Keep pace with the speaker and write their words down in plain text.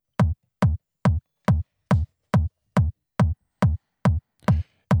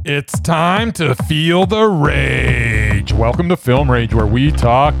It's time to feel the rage. Welcome to Film Rage, where we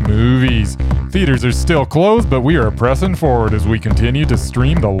talk movies. Theaters are still closed, but we are pressing forward as we continue to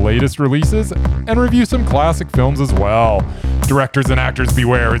stream the latest releases and review some classic films as well. Directors and actors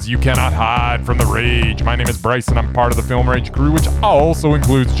beware, as you cannot hide from the rage. My name is Bryce, and I'm part of the Film Rage crew, which also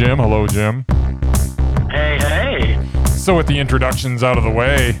includes Jim. Hello, Jim. Hey, hey. So with the introductions out of the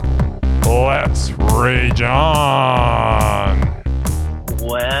way, let's rage on.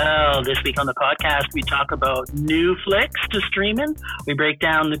 Well, this week on the podcast, we talk about new flicks to streaming. We break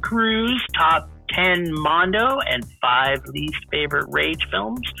down the Crew's top 10 Mondo and 5 least favorite Rage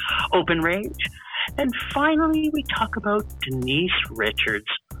films, Open Rage. And finally, we talk about Denise Richards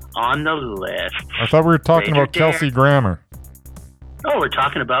on the list. I thought we were talking about Kelsey Grammer. Oh, we're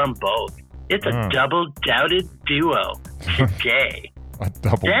talking about them both. It's a double-doubted duo today. A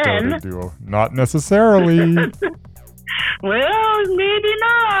double-doubted duo. Not necessarily. Well, maybe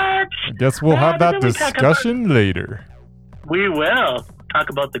not. I guess we'll have that discussion later. We will talk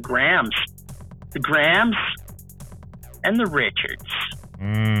about the Grahams. The Grahams and the Richards.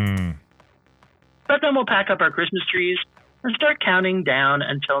 But then we'll pack up our Christmas trees and start counting down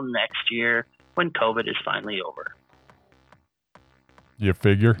until next year when COVID is finally over. You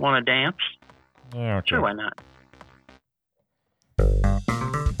figure? Want to dance? Yeah, okay. Sure, why not?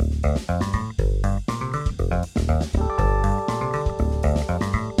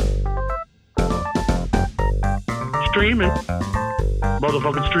 Streaming.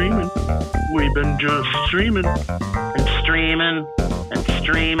 Motherfucking streaming. We've been just streaming. And streaming. And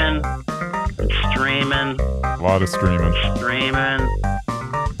streaming. And streaming. A lot of streaming. Streaming.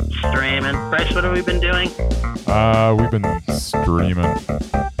 Streaming. Bryce, what have we been doing? We've been streaming.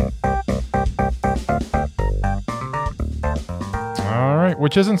 Alright,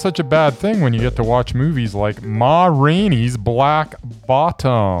 which isn't such a bad thing when you get to watch movies like Ma Rainey's Black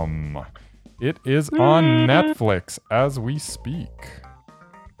Bottom. It is on Netflix as we speak.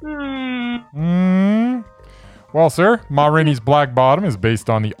 Well, sir, Ma Rainey's Black Bottom is based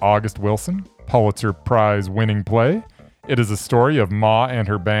on the August Wilson Pulitzer Prize winning play. It is a story of Ma and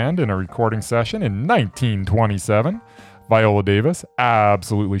her band in a recording session in 1927. Viola Davis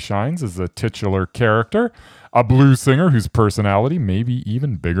absolutely shines as the titular character, a blues singer whose personality may be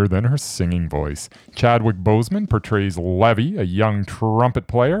even bigger than her singing voice. Chadwick Boseman portrays Levy, a young trumpet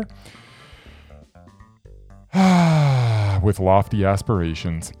player with lofty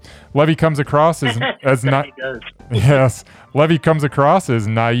aspirations. Levy comes across as Levy comes across as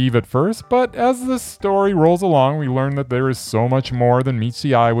naive at first, but as the story rolls along, we learn that there is so much more than meets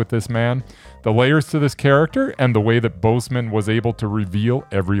the eye with this man. The layers to this character and the way that Boseman was able to reveal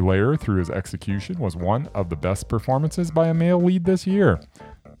every layer through his execution was one of the best performances by a male lead this year.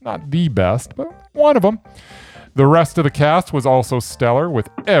 Not the best, but one of them. The rest of the cast was also stellar, with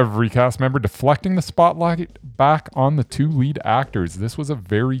every cast member deflecting the spotlight back on the two lead actors. This was a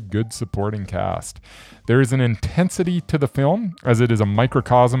very good supporting cast. There is an intensity to the film, as it is a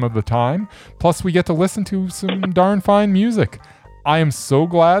microcosm of the time, plus we get to listen to some darn fine music. I am so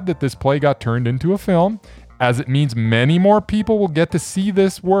glad that this play got turned into a film, as it means many more people will get to see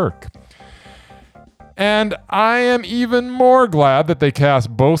this work. And I am even more glad that they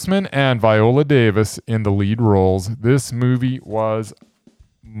cast Boseman and Viola Davis in the lead roles. This movie was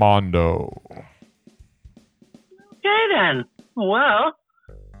Mondo. Okay then. Well,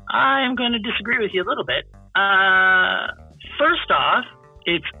 I'm going to disagree with you a little bit. First off,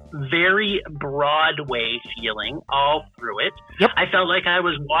 it's very Broadway feeling all through it. Yep. I felt like I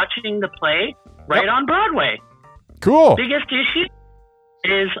was watching the play right on Broadway. Cool. Biggest issue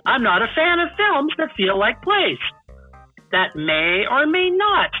is I'm not a fan of films that feel like plays that may or may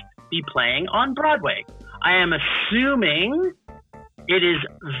not be playing on Broadway. I am assuming it is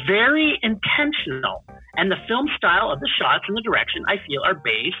very intentional, and the film style of the shots and the direction I feel are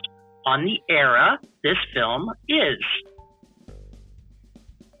based on the era this film is.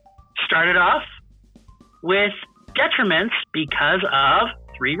 Started off with detriments because of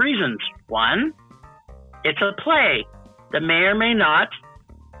 3 reasons. 1, it's a play that may or may not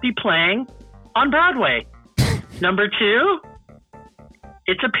be playing on Broadway. Number 2,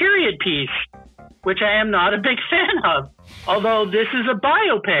 it's a period piece, which I am not a big fan of, although this is a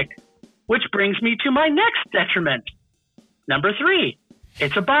biopic, which brings me to my next detriment. Number 3,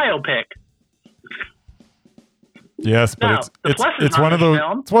 it's a biopic. Yes, but now, it's one of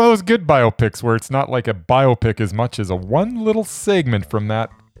those good biopics where it's not like a biopic as much as a one little segment from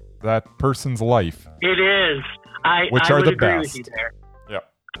that person's life. It is. I would agree with you there. Yep.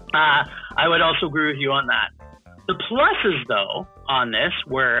 I would also agree with you on that. The pluses, though, on this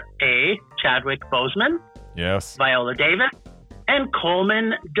were A, Chadwick Boseman, yes, Viola Davis, and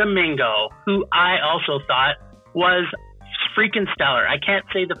Coleman Domingo, who I also thought was freaking stellar. I can't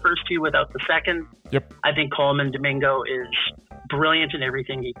say the first two without the second. Yep. I think Coleman Domingo is brilliant in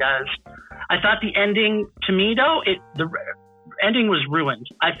everything he does. I thought the ending, to me though, the ending was ruined.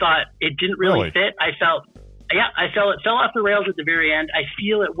 I thought it didn't really fit. I felt it fell off the rails at the very end. I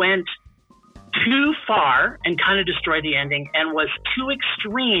feel it went too far and kind of destroyed the ending and was too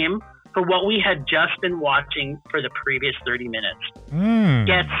extreme for what we had just been watching for the previous 30 minutes.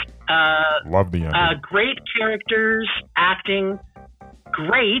 Gets love the ending. Great characters, acting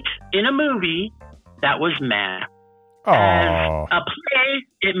great in a movie that was meh. As a play,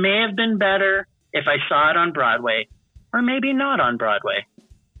 it may have been better if I saw it on Broadway, or maybe not on Broadway.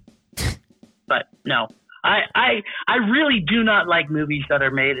 But no, I really do not like movies that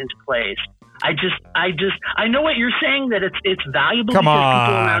are made into plays. I know what you're saying, that it's valuable. Come because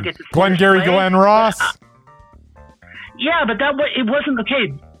people now on, get to see Glengarry this play. Glen Ross. Yeah, but it wasn't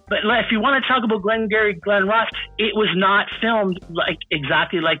okay. But if you want to talk about Glengarry Glen Ross, it was not filmed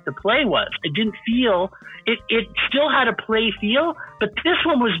exactly like the play was. It didn't feel it. It still had a play feel, but this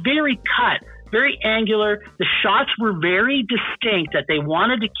one was very cut, very angular. The shots were very distinct that they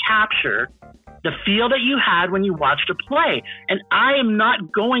wanted to capture the feel that you had when you watched a play. And I am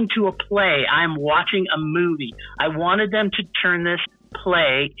not going to a play. I'm watching a movie. I wanted them to turn this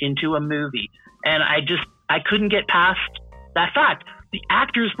play into a movie. And I couldn't get past that fact. The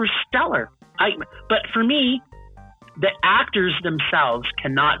actors were stellar. But for me, the actors themselves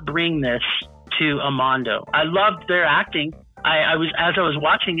cannot bring this to Amondo. I loved their acting. As I was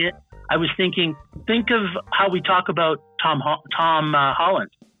watching it, I was thinking, think of how we talk about Tom Holland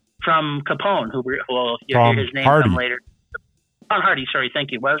from Capone, you'll hear his name come later. Tom Hardy, sorry,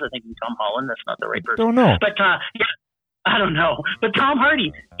 thank you. Why was I thinking Tom Holland? That's not the right person. Don't know. But I don't know. But Tom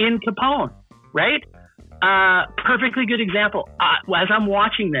Hardy in Capone, right? Perfectly good example. As I'm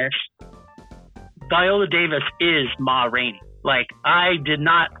watching this, Viola Davis is Ma Rainey. I did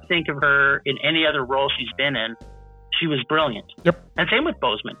not think of her in any other role she's been in. She was brilliant. Yep. And same with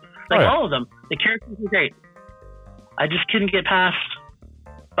Boseman. All of them. The characters were great. I just couldn't get past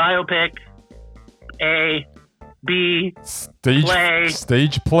biopic, A, B, stage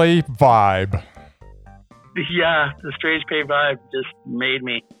play vibe. Yeah, the stage play vibe just made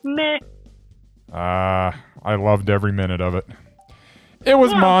me meh. I loved every minute of it. It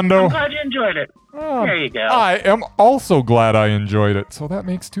was Mondo. I'm glad you enjoyed it. There you go. I am also glad I enjoyed it. So that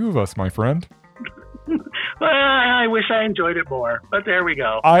makes two of us, my friend. Well, I wish I enjoyed it more, but there we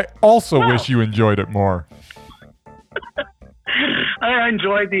go. I also wish you enjoyed it more. I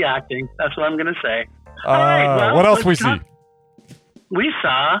enjoyed the acting. That's what I'm going to say. All right. Well, what else we see? We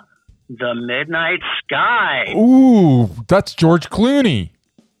saw The Midnight Sky. Ooh, that's George Clooney.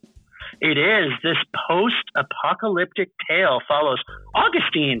 It is. This post-apocalyptic tale follows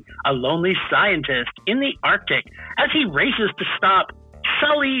Augustine, a lonely scientist in the Arctic, as he races to stop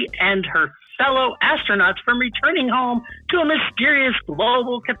Sully and her fellow astronauts from returning home to a mysterious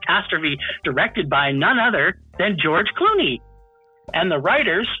global catastrophe directed by none other than George Clooney. And the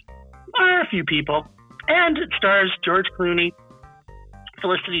writers are a few people. And it stars George Clooney,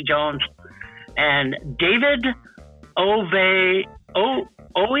 Felicity Jones, and David Oyelowo?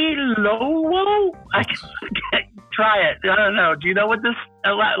 I can't try it. I don't know. Do you know what this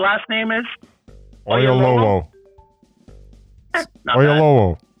last name is? Oyelowo.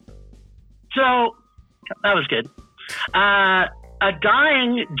 Oyelowo. So, that was good. A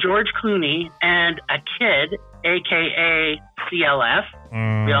dying George Clooney and a kid, a.k.a. CLF.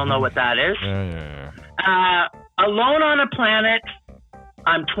 We all know what that is. Yeah. Alone on a planet.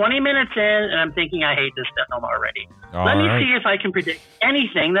 I'm 20 minutes in, and I'm thinking I hate this film already. Let me see if I can predict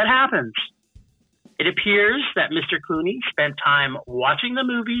anything that happens. It appears that Mr. Clooney spent time watching the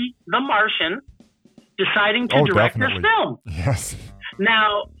movie The Martian, deciding to direct this film. Yes.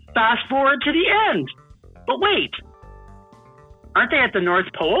 Now, fast forward to the end. But wait. Aren't they at the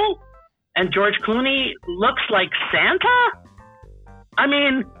North Pole? And George Clooney looks like Santa? I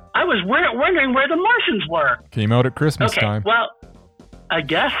mean, I was wondering where the Martians were. Came out at Christmas time. Well, I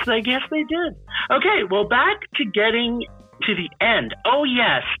guess they did. Okay, well, back to getting to the end. Oh,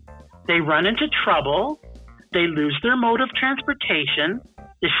 yes. They run into trouble. They lose their mode of transportation.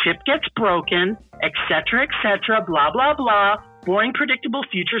 The ship gets broken, etc., blah, blah, blah. Boring, predictable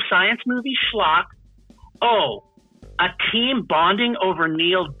future science movie schlock. Oh, a team bonding over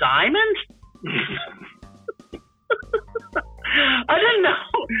Neil Diamond? I didn't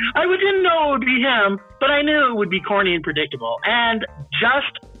know. I didn't know it would be him, but I knew it would be corny and predictable and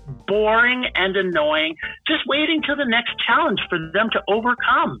just boring and annoying. Just waiting till the next challenge for them to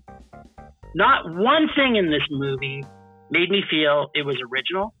overcome. Not one thing in this movie made me feel it was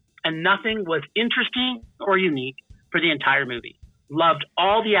original and nothing was interesting or unique for the entire movie. Loved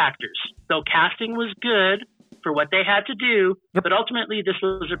all the actors, though casting was good for what they had to do, but ultimately this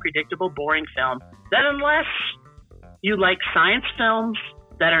was a predictable, boring film that, unless you like science films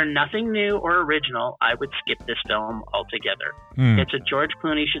that are nothing new or original, I would skip this film altogether. It's a George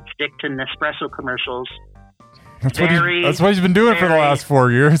Clooney should stick to Nespresso commercials. That's what he's been doing for the last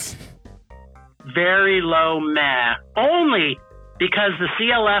 4 years. Very low meh. Only because the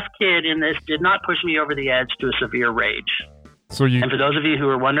CLF kid in this did not push me over the edge to a severe rage. And for those of you who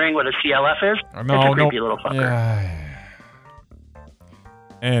are wondering what a CLF is, it's a creepy little fucker. Yeah.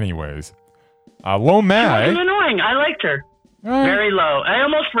 Anyways, low meh. She wasn't annoying. I liked her. Very low. I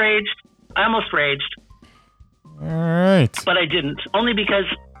almost raged. All right. But I didn't. Only because,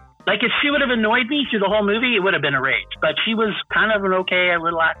 like, if she would have annoyed me through the whole movie, it would have been a rage. But she was kind of an okay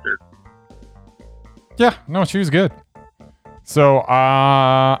little actor. Yeah, no, she was good. So,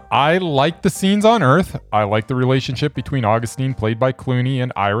 I like the scenes on Earth. I like the relationship between Augustine, played by Clooney,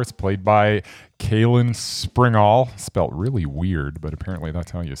 and Iris, played by Kaylin Springall. Spelt really weird, but apparently that's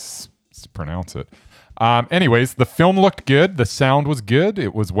how you pronounce it. Anyways, the film looked good. The sound was good.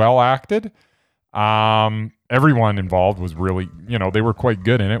 It was well acted. Everyone involved was really, they were quite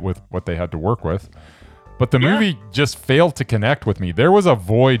good in it with what they had to work with. But the movie just failed to connect with me. There was a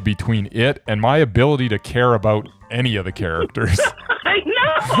void between it and my ability to care about any of the characters. I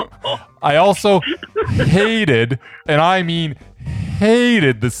know. I also hated, and I mean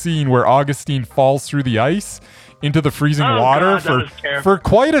hated, the scene where Augustine falls through the ice into the freezing water for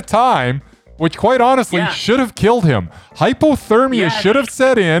quite a time, which quite honestly should have killed him. Hypothermia should have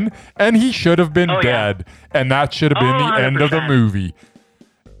set in, and he should have been dead. And that should have been the 100%. end of the movie.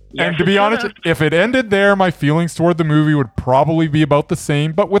 Yes, and to be honest, if it ended there, my feelings toward the movie would probably be about the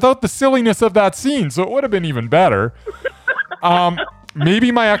same, but without the silliness of that scene, so it would have been even better.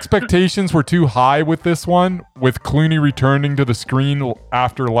 Maybe my expectations were too high with this one, with Clooney returning to the screen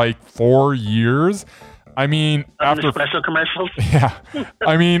after like 4 years. I mean, after special commercials. Yeah.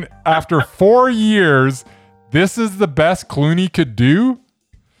 I mean, after 4 years, this is the best Clooney could do.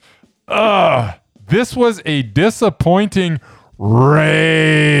 This was a disappointing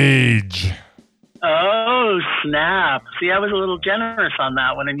rage. Oh, snap. See, I was a little generous on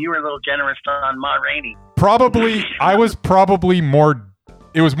that one, and you were a little generous on Ma Rainey. I was probably more,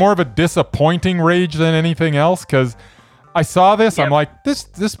 it was more of a disappointing rage than anything else, because I saw this, I'm like, this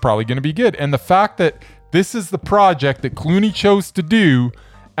is probably going to be good. And the fact that this is the project that Clooney chose to do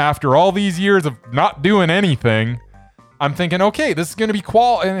after all these years of not doing anything, I'm thinking, okay, this is going to be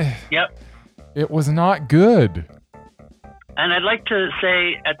It was not good. And I'd like to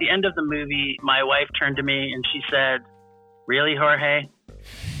say, at the end of the movie, my wife turned to me and she said, "Really, Jorge?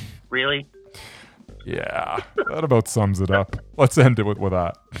 Really?" Yeah, that about sums it up. Let's end it with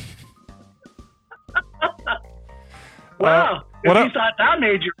that. Wow. If you thought that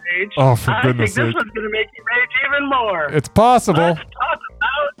made you rage, oh, for goodness sake. I think this one's going to make you rage even more. It's possible.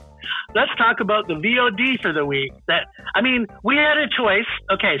 Let's talk about the VOD for the week. We had a choice.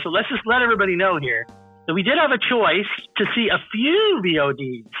 Okay, so let's just let everybody know here. So we did have a choice to see a few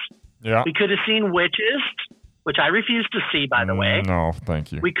VODs. Yeah. We could have seen Witches, which I refuse to see, by the way. No,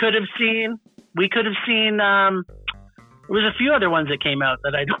 thank you. We could have seen, there was a few other ones that came out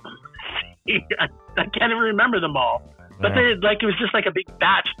that I don't see. I can't even remember them all. But it was just like a big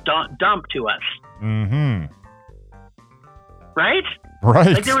batch dump to us. Mm-hmm. Right?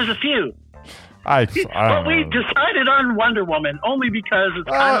 Right. Like there was a few. But we decided on Wonder Woman only because it's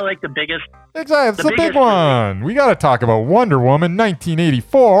kind of like the biggest. Exactly, it's the big one. We got to talk about Wonder Woman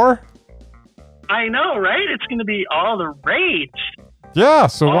 1984. I know, right? It's going to be all the rage. Yeah,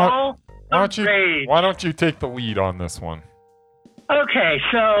 so why don't you take the lead on this one? Okay,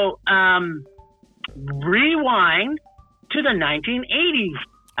 so rewind to the 1980s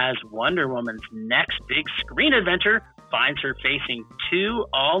as Wonder Woman's next big screen adventure finds her facing two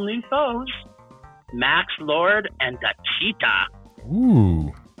all-new foes, Max Lord and the Cheetah.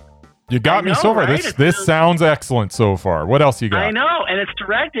 Ooh. You got me so far. Right? This sounds excellent so far. What else you got? I know, and it's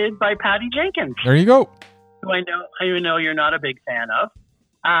directed by Patty Jenkins. There you go. Who I know you're not a big fan of.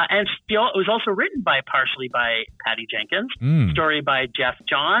 And still, it was also written partially by Patty Jenkins, story by Jeff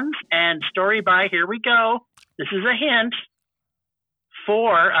Johns, and story by, here we go, this is a hint,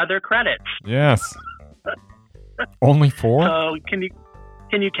 4 other credits. Yes. Only 4? So can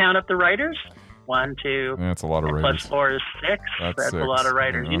you count up the writers? 1, 2. That's a lot of writers. Plus 4 is 6. That's 6. A lot of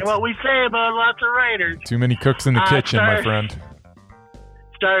writers. Yeah, you know what we say about lots of writers. Too many cooks in the kitchen, my friend.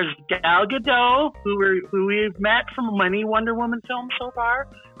 Stars Gal Gadot, who we've met from many Wonder Woman films so far,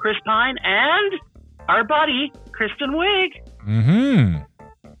 Chris Pine, and our buddy, Kristen Wiig. Mm-hmm.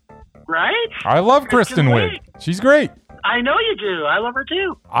 Right? I love Kristen Wiig. She's great. I know you do. I love her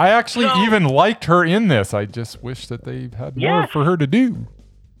too. I actually even liked her in this. I just wish that they had more for her to do.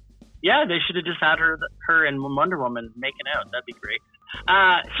 Yeah, they should have just had her and Wonder Woman making out. That'd be great.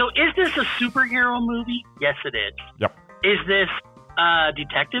 So is this a superhero movie? Yes, it is. Yep. Is this a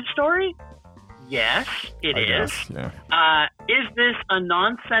detective story? Yes, it is. Guess, yeah. Is this a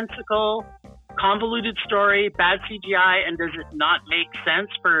nonsensical, convoluted story, bad CGI, and does it not make sense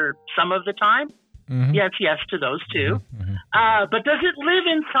for some of the time? Mm-hmm. Yes to those two. Mm-hmm. But does it live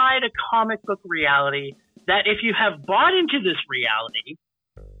inside a comic book reality that if you have bought into this reality,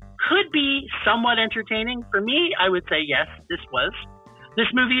 could be somewhat entertaining? For me, I would say yes, this was. This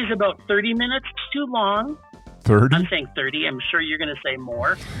movie is about 30 minutes too long. 30? I'm saying 30. I'm sure you're going to say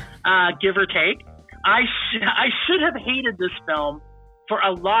more, give or take. I should have hated this film. For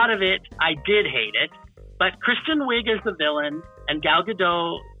a lot of it, I did hate it. But Kristen Wiig is the villain, and Gal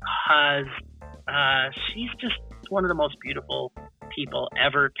Gadot has... she's just one of the most beautiful people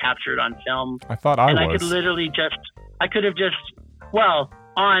ever captured on film. I thought I was. I could literally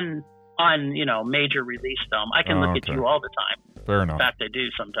on major release film, I can look at you all the time. Fair enough. In fact, I do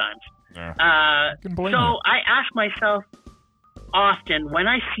sometimes. Yeah. So I ask myself often when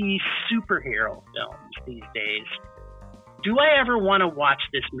I see superhero films these days, do I ever want to watch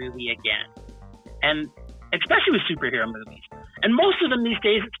this movie again? And especially with superhero movies. And most of them these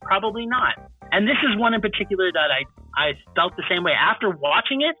days, it's probably not. And this is one in particular that I felt the same way. After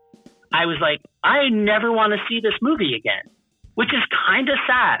watching it, I was like, I never want to see this movie again, which is kind of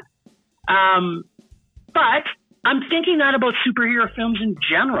sad. But I'm thinking that about superhero films in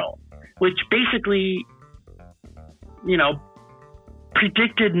general, which basically,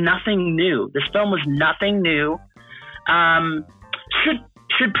 predicted nothing new. This film was nothing new.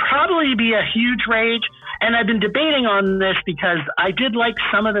 Should probably be a huge rage. And I've been debating on this because I did like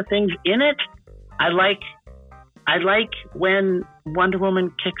some of the things in it. I like when Wonder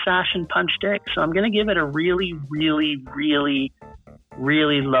Woman kicks ass and punch dick. So I'm going to give it a really, really, really,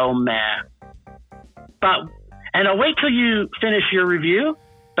 really low meh. And I'll wait till you finish your review.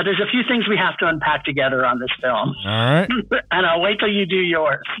 But there's a few things we have to unpack together on this film. All right. And I'll wait till you do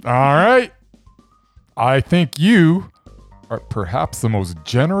yours. All right. I think you are perhaps the most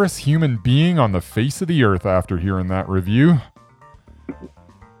generous human being on the face of the earth after hearing that review.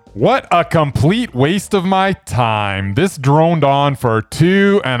 What a complete waste of my time. This droned on for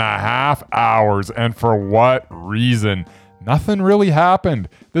 2.5 hours. And for what reason? Nothing really happened.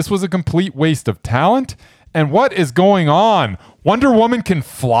 This was a complete waste of talent. And what is going on? Wonder Woman can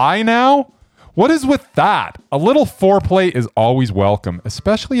fly now? What is with that? A little foreplay is always welcome,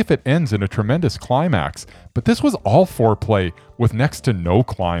 especially if it ends in a tremendous climax. But this was all foreplay with next to no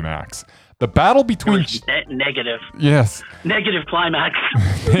climax. The battle between... Negative. Yes. Negative climax.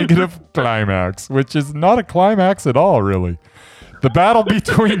 Negative climax, which is not a climax at all, really. The battle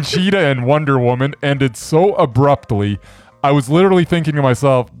between Cheetah and Wonder Woman ended so abruptly, I was literally thinking to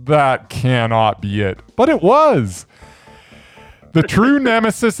myself, that cannot be it. But it was. The true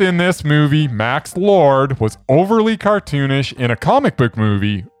nemesis in this movie, Max Lord, was overly cartoonish in a comic book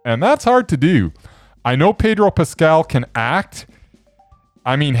movie, and that's hard to do. I know Pedro Pascal can act.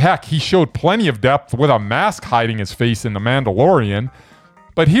 I mean, heck, he showed plenty of depth with a mask hiding his face in The Mandalorian.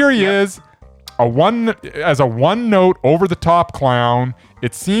 But here he is, as a one-note, over-the-top clown.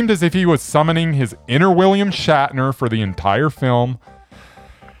 It seemed as if he was summoning his inner William Shatner for the entire film.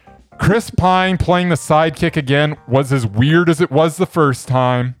 Chris Pine playing the sidekick again was as weird as it was the first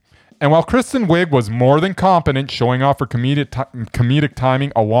time. And while Kristen Wiig was more than competent, showing off her comedic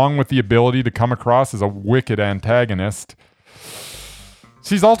timing along with the ability to come across as a wicked antagonist,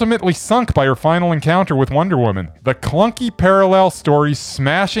 she's ultimately sunk by her final encounter with Wonder Woman. The clunky parallel stories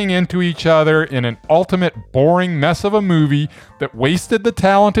smashing into each other in an ultimate boring mess of a movie that wasted the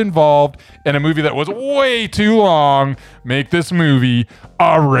talent involved in a movie that was way too long make this movie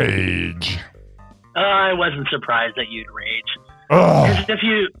a rage. I wasn't surprised that you'd rage. Because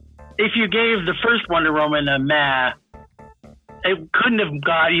if you gave the first Wonder Woman a meh, it couldn't have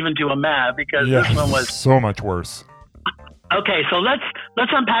got even to a meh because this one was so much worse. Okay, so let's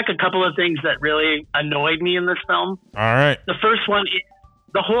unpack a couple of things that really annoyed me in this film. All right. The first one is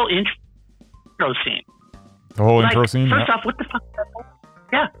the whole intro scene. The whole intro scene? First off, what the fuck?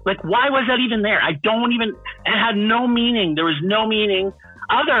 Yeah, why was that even there? It had no meaning. There was no meaning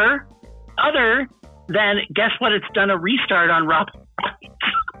other than, guess what? It's done a restart on Robin Wright.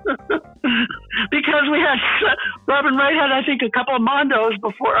 Because we had Robin Wright had, I think, a couple of Mondos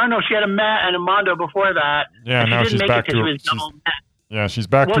before. Oh no, she had a Matt and a Mondo before that. Yeah, now she's back to Yeah, she's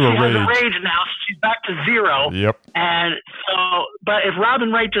back well, to she a has a rage. rage now, so she's back to zero. Yep. And so, but if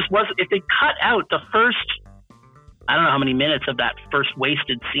Robin Wright just wasn't, if they cut out the first, I don't know how many minutes of that first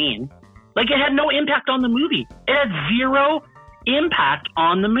wasted scene, like it had no impact on the movie. It had zero impact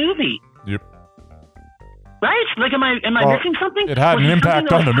on the movie. Yep. Right? Like, am I missing something? It had Was an there something impact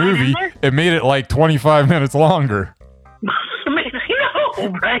that on the was tied in movie. there? It made it like 25 minutes longer. I know,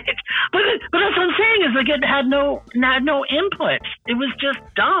 right? But that's what I'm saying is like it had no input. It was just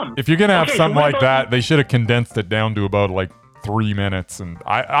dumb. If you're gonna have Okay, so something what like about that, they should have condensed it down to about like 3 minutes. And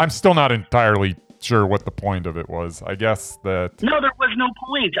I'm still not entirely sure what the point of it was. I guess that No, there was no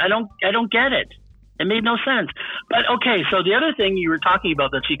point. I don't get it. It made no sense. But okay, so the other thing you were talking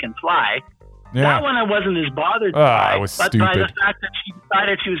about that she can fly, yeah, that one I wasn't as bothered by, it was but by the stupid. fact that she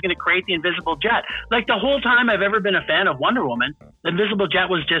decided she was going to create the invisible jet. Like the whole time I've ever been a fan of Wonder Woman, the invisible jet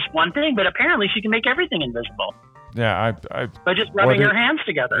was just one thing, but apparently she can make everything invisible Yeah, by just rubbing What her hands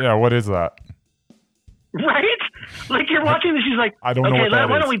together. yeah. What is that? Right? Like you're watching this, she's like, I don't know okay, what that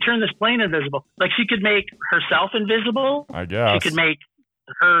why is. don't we turn this plane invisible? Like she could make herself invisible. I guess. She could make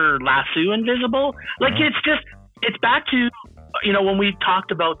her lasso invisible. Like it's back to, when we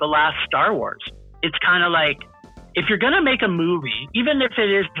talked about the last Star Wars. It's kind of like, if you're going to make a movie, even if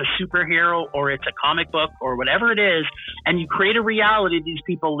it is a superhero or it's a comic book or whatever it is, and you create a reality these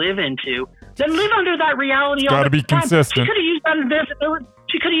people live into, then live under that reality all Gotta the be time. consistent. She could have used that invisibility.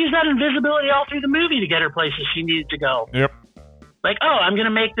 She could have used that invisibility all through the movie to get her places she needed to go. Yep. Like, oh, I'm going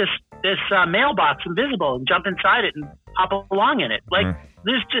to make this mailbox invisible and jump inside it and hop along in it. Like,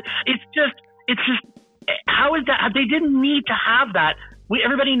 it's just, how is that? They didn't need to have that.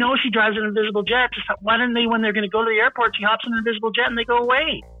 Everybody knows she drives an invisible jet. Just why didn't they, when they're going to go to the airport, she hops in an invisible jet and they go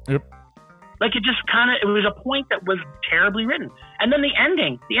away? Yep. Like, it just it was a point that was terribly written. And then the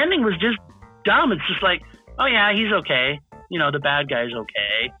ending was just dumb. It's just like, oh yeah, he's okay. The bad guy's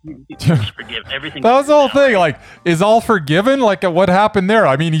okay. You just forgive everything. That was the whole thing. Like, is all forgiven? Like, what happened there?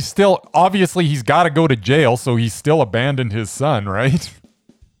 I mean, he's got to go to jail, so he's still abandoned his son, right?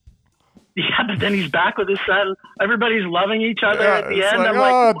 Yeah, but then he's back with his son. Everybody's loving each other at the end. Like, I'm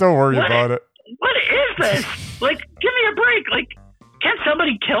like, don't worry about it. What is this? Like, give me a break. Like, can't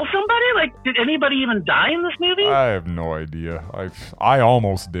somebody kill somebody? Like, did anybody even die in this movie? I have no idea. I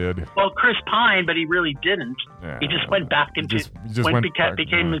almost did. Well, Chris Pine, but he really didn't. Yeah, he just went back into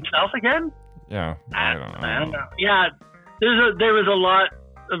became himself again. Yeah, I don't know. Yeah, there was a lot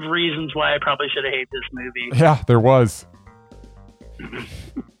of reasons why I probably should have hated this movie. Yeah, there was.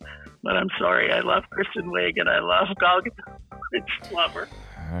 But I'm sorry. I love Kristen Wiig and I love Gal Gadot. It's lover.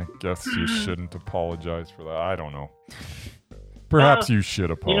 I guess you shouldn't apologize for that. I don't know. Perhaps you should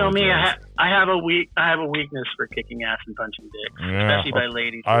apologize. You know me. I have a weakness for kicking ass and punching dicks, especially by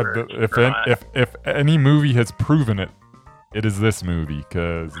ladies. If any movie has proven it, it is this movie,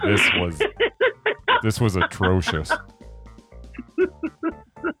 because this was atrocious.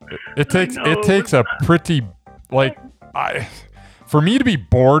 It takes a pretty for me to be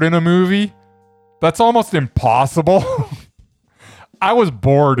bored in a movie, that's almost impossible. I was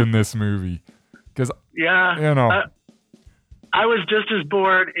bored in this movie because I was just as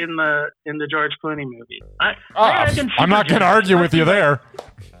bored in the George Clooney movie. I'm not going to argue with you there.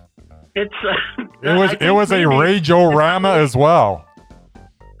 It's it was a rage-o-rama as well.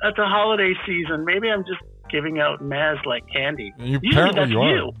 That's a holiday season. Maybe I'm just giving out Maz like candy. Apparently you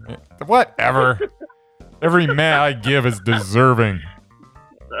are. Whatever. Every man I give is deserving.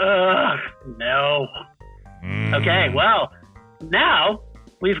 No. Okay, well, now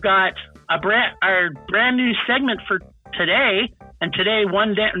we've got our brand new segment for today, and today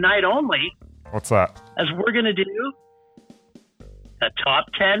one night only. What's that? As we're going to do the top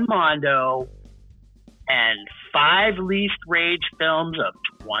 10 Mondo and 5 least rage films of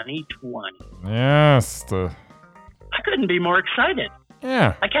 2020. Yes. I couldn't be more excited.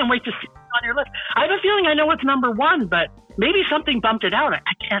 Yeah. I can't wait to see it on your list. I have a feeling I know what's number 1, but maybe something bumped it out. I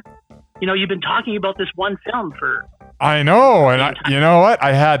can't. You've been talking about this one film for. I know, and you know what?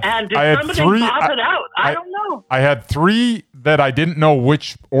 I had 3. Bop it out? I don't know. I had 3 that I didn't know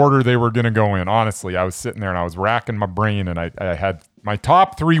which order they were going to go in. Honestly, I was sitting there and I was racking my brain, and I had my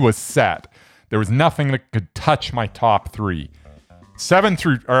top 3 was set. There was nothing that could touch my top 3. 4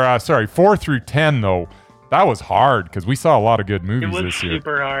 through 10 though. That was hard because we saw a lot of good movies this year. It was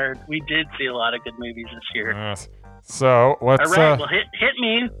super hard. We did see a lot of good movies this year. Yes. So let's. All right. Well, hit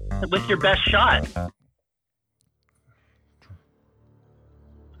me with your best shot.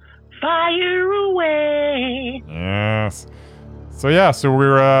 Fire away. Yes. So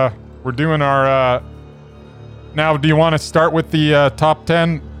we're doing our. Now, do you want to start with the top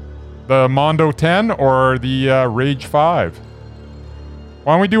 10, the Mondo 10, or the Rage 5?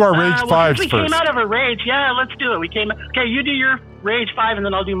 Why don't we do our Rage 5s we first? came out of a rage. Yeah, let's do it. Okay, you do your Rage 5, and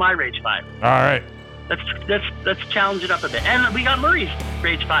then I'll do my Rage 5. All right. Let's challenge it up a bit. And we got Murray's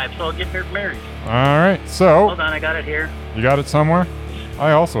Rage 5, so I'll get Mary's. All right. So. Hold on, I got it here. You got it somewhere?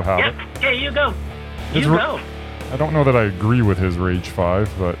 I also have Yep. it. Okay, you go. Go. I don't know that I agree with his Rage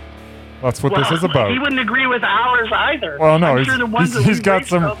 5, but that's what this is about. He wouldn't agree with ours either. Well, no, he's got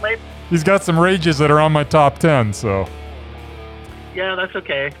some rages that are on my top 10, so. Yeah, that's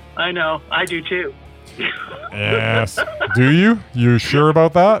okay. I know. I do too. Yes. Do you? You sure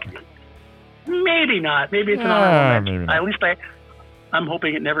about that? Maybe not. Maybe it's an honorable mention. Maybe not. At least I'm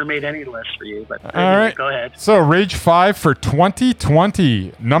hoping it never made any list for you. But all right, go ahead. So Rage 5 for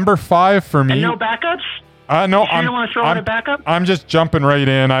 2020. Number 5 for me. And no backups? No. You don't want to throw in a backup? I'm just jumping right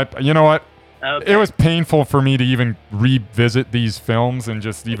in. You know what? Okay. It was painful for me to even revisit these films and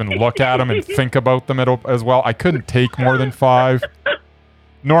just even look at them and think about them as well. I couldn't take more than 5.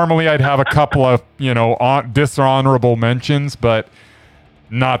 Normally, I'd have a couple of, dishonorable mentions, but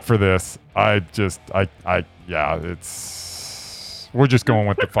not for this. We're just going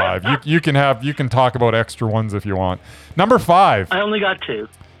with the 5. You can talk about extra ones if you want. Number 5. I only got 2.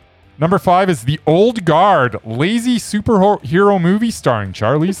 Number 5 is The Old Guard, lazy superhero movie starring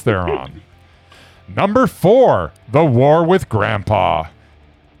Charlize Theron. Number 4, The War with Grandpa.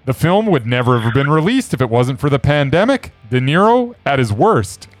 The film would never have been released if it wasn't for the pandemic. De Niro at his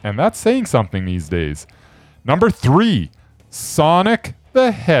worst, and that's saying something these days. Number 3, Sonic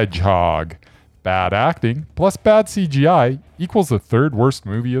the Hedgehog. Bad acting plus bad CGI equals the 3rd worst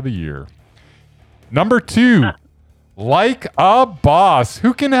movie of the year. Number 2, Like a Boss.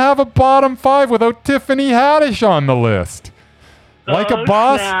 Who can have a bottom 5 without Tiffany Haddish on the list? Like a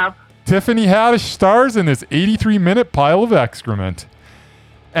Boss, snap. Tiffany Haddish stars in this 83-minute pile of excrement.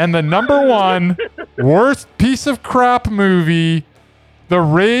 And the number 1 worst piece of crap movie, the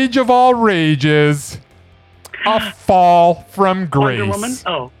rage of all rages, A Fall from Grace. Wonder Woman?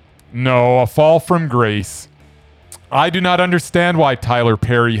 Oh. No, A Fall from Grace. I do not understand why Tyler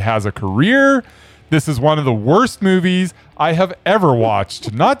Perry has a career. This is one of the worst movies I have ever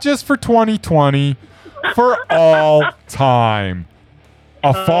watched. Not just for 2020, for all time.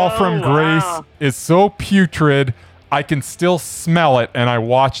 A Fall from Grace is so putrid, I can still smell it, and I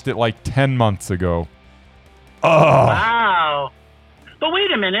watched it like 10 months ago. Ugh. Wow. But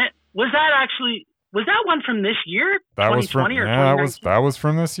wait a minute. Was that one from this year? That was from that was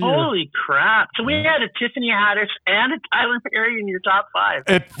from this year. Holy crap! So we had a Tiffany Haddish and a Tyler Perry in your top 5.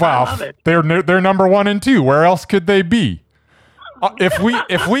 I love it. They're number 1 and 2. Where else could they be? If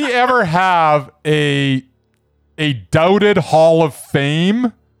we ever have a doubted Hall of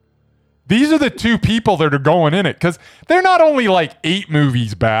Fame, these are the 2 people that are going in it, because they're not only like 8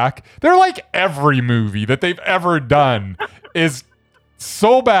 movies back, they're like every movie that they've ever done is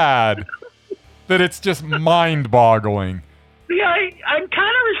so bad that it's just mind-boggling. Yeah, I'm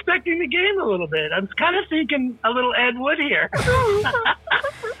kind of respecting the game a little bit. I'm kind of thinking a little Ed Wood here.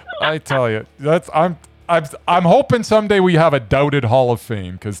 I tell you, I'm hoping someday we have a doubted Hall of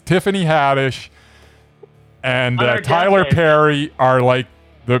Fame, because Tiffany Haddish and Tyler Perry are like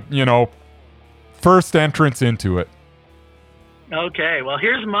the first entrance into it. Okay, well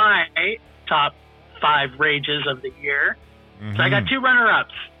here's my top 5 rages of the year. Mm-hmm. So I got 2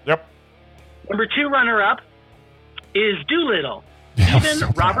 runner-ups. Yep. Number 2 runner-up is Doolittle. Yeah, Even so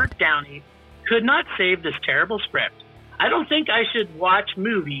Robert Downey could not save this terrible script. I don't think I should watch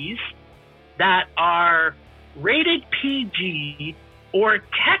movies that are rated PG or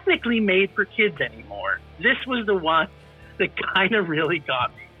technically made for kids anymore. This was the one that kind of really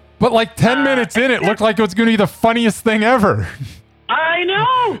got me. But like 10 minutes in, it looked like it was going to be the funniest thing ever. I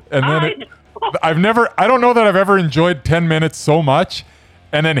know. And then I don't know that I've ever enjoyed 10 minutes so much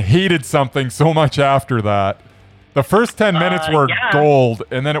and then hated something so much after that. The first 10 minutes were gold,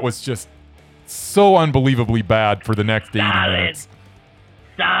 and then it was just so unbelievably bad for the next 80 minutes.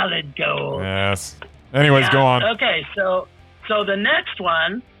 Solid gold. Yes. Anyways, go on. Okay, so the next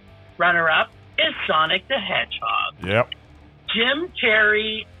one, runner-up, is Sonic the Hedgehog. Yep. Jim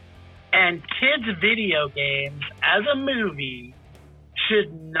Carrey and kids' video games as a movie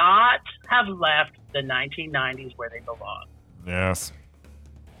should not have left the 1990s where they belong. Yes.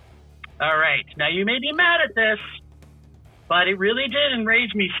 All right. Now, you may be mad at this, but it really did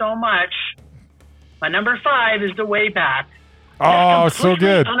enrage me so much. My number 5 is The Way Back. Oh, so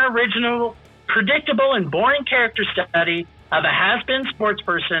good. Unoriginal, predictable, and boring character study of a has-been sports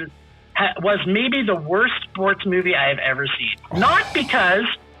person was maybe the worst sports movie I have ever seen. Not because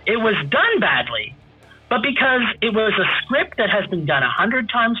it was done badly, but because it was a script that has been done 100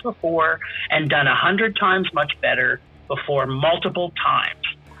 times before and done 100 times much better before multiple times.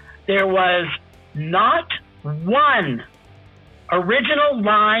 There was not one original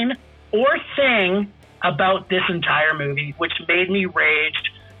line or thing about this entire movie, which made me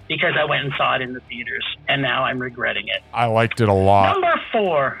rage because I went and saw it in the theaters, and now I'm regretting it. I liked it a lot. Number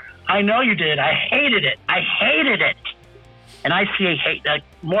 4. I know you did. I hated it. And I see hate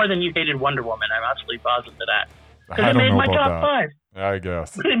more than you hated Wonder Woman. I'm absolutely positive of that. Because it made my top 5. I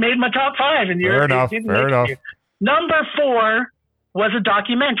guess. It made my top 5. And Fair enough. Number 4 was a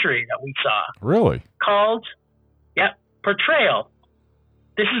documentary that we saw. Really? Called, Portrayal.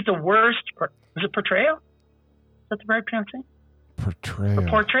 This is the worst. Was it Portrayal? Is that the right pronunciation? Portrayal. Or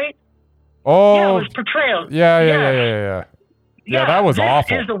Portrait? Oh. Yeah, it was Portrayal. Yeah. Yeah, that was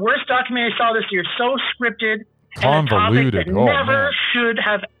awful. This is the worst documentary I saw this year. So scripted. Convoluted. And a topic that never should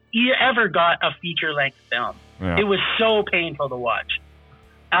have ever got a feature-length film. Yeah. It was so painful to watch.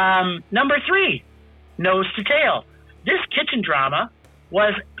 Number 3, Nose to Tail. This kitchen drama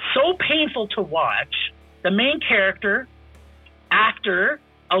was so painful to watch. The main character, actor,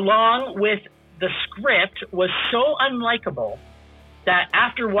 along with the script, was so unlikable that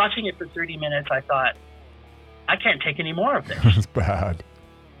after watching it for 30 minutes, I thought, I can't take any more of this. It was bad.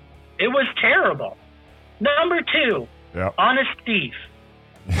 It was terrible. Number 2, Honest Thief.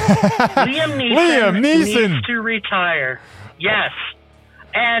 Liam Neeson needs to retire. Yes.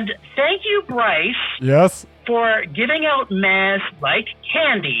 And thank you, Bryce. Yes. For giving out Maz like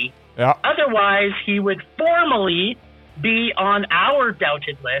candy. Yeah. Otherwise, he would formally be on our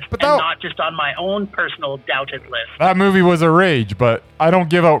doubted list not just on my own personal doubted list. That movie was a rage, but I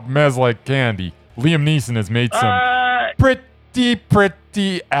don't give out Mez like candy. Liam Neeson has made some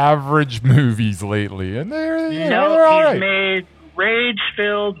pretty average movies lately, and they're all right. He's made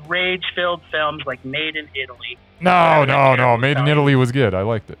rage-filled films like Made in Italy. No. Made in Italy was good. I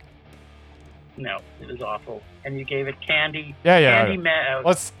liked it. No, it was awful. And you gave it candy. Yeah. Candy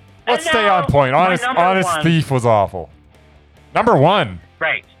Let's stay on point. Honest Thief was awful. Number 1.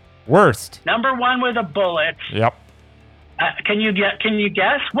 Right. Worst. Number 1 with a bullet. Yep. Can you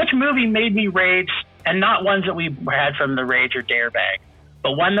guess which movie made me rage? And not ones that we had from the Rage or Dare bag,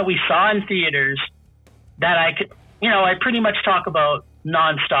 but one that we saw in theaters that I could, I pretty much talk about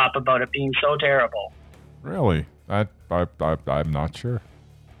nonstop about it being so terrible. Really? I'm not sure.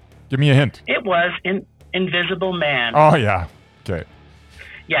 Give me a hint. It was Invisible Man. Oh, yeah. Okay.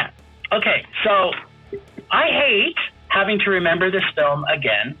 Yeah. Okay, so I hate having to remember this film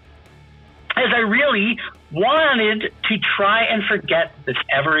again, as I really wanted to try and forget this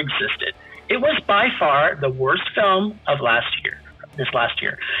ever existed. It was by far the worst film of this last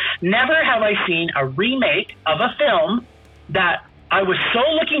year. Never have I seen a remake of a film that I was so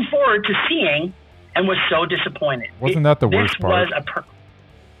looking forward to seeing and was so disappointed. Wasn't that the worst part?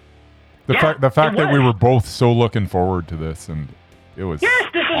 The fact that we were both so looking forward to this, and it was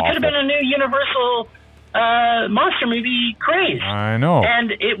Yes, this could have been a new Universal monster movie craze. I know.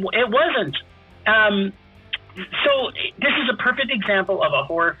 And it wasn't. So this is a perfect example of a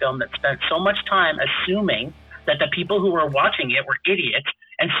horror film that spent so much time assuming that the people who were watching it were idiots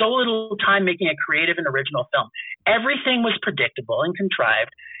and so little time making a creative and original film. Everything was predictable and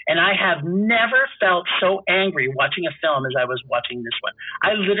contrived, and I have never felt so angry watching a film as I was watching this one.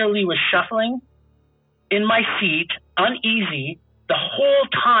 I literally was shuffling in my seat, uneasy, the whole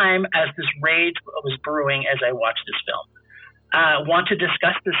time as this rage was brewing as I watched this film. Want to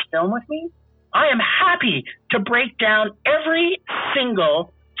discuss this film with me? I am happy to break down every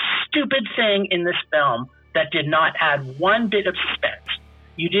single stupid thing in this film that did not add one bit of suspense.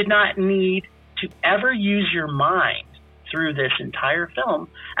 You did not need to ever use your mind through this entire film,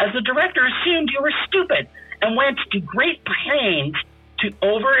 as the director assumed you were stupid and went to great pains to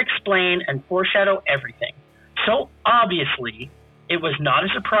over-explain and foreshadow everything. So obviously, it was not a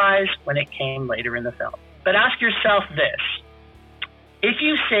surprise when it came later in the film. But ask yourself this. If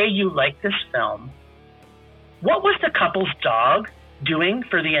you say you like this film, what was the couple's dog doing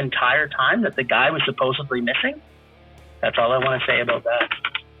for the entire time that the guy was supposedly missing? That's all I want to say about that.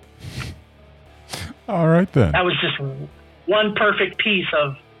 All right, then. That was just one perfect piece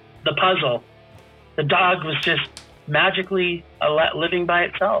of the puzzle. The dog was just magically living by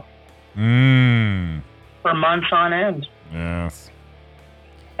itself. For months on end. Yes.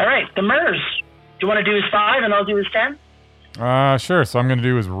 All right, the MERS. Do you want to do his 5 and I'll do his 10? Sure. So I'm going to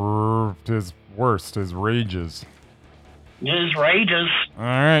do his worst, his rages. His rages. All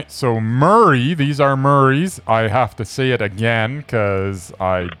right. So Murray, these are Murray's. I have to say it again because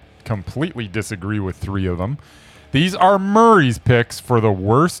I completely disagree with 3 of them. These are Murray's picks for the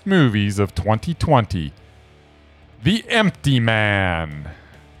worst movies of 2020. The Empty Man.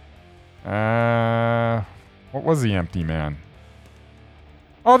 What was The Empty Man?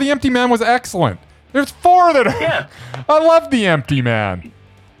 Oh, The Empty Man was excellent. There's 4 that are... Yeah. I love The Empty Man.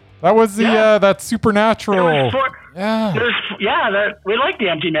 That was the that supernatural... There was 4. Yeah. We like The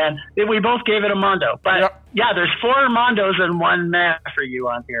Empty Man. We both gave it a Mondo. But there's 4 Mondos and 1 man for you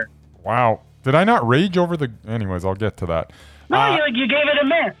on here. Wow. Did I not rage over the... Anyways, I'll get to that. No, you gave it a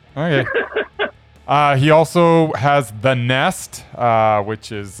man. Okay. He also has The Nest,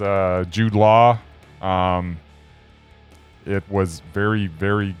 which is Jude Law. It was very,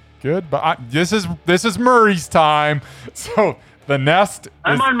 very good. But this is Murray's time. So The Nest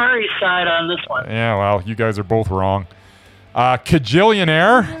I'm on Murray's side on this one. Yeah, well, you guys are both wrong.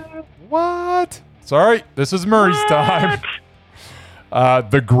 Kajillionaire. What? Sorry, this is Murray's time.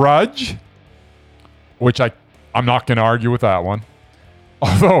 The Grudge, which I'm not going to argue with that one.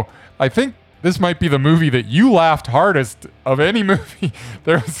 Although, I think this might be the movie that you laughed hardest of any movie.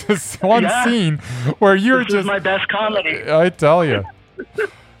 There was this one scene where you're This is my best comedy. I tell you.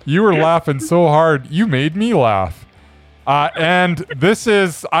 You were laughing so hard, you made me laugh. And this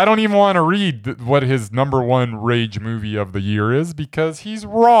is, I don't even want to read what his number 1 rage movie of the year is because he's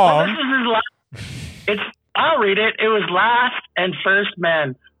wrong. Well, I'll read it. It was Last and First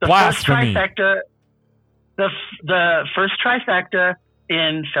Men. The Blasphemy. First trifecta. The first trifecta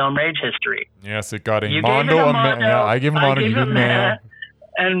in film rage history. Yes, it got a You Mondo. gave it a Mondo. Yeah, I gave him a Mondo. You gave it a didn't man.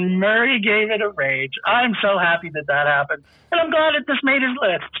 And Murray gave it a rage. I'm so happy that happened. And I'm glad that this made his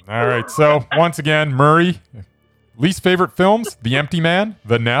list. All right. So, once again, Murray, least favorite films, The Empty Man,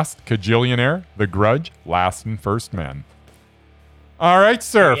 The Nest, Kajillionaire, The Grudge, Last and First Men. All right,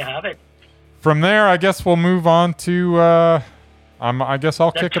 sir. There you have it. From there, I guess we'll move on to, I guess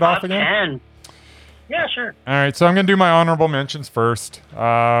I'll kick it off again. 10. Yeah, sure. All right, so I'm going to do my honorable mentions first.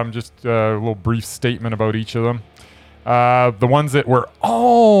 Just a little brief statement about each of them. The ones that were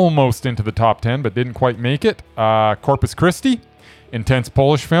almost into the top 10 but didn't quite make it. Corpus Christi, intense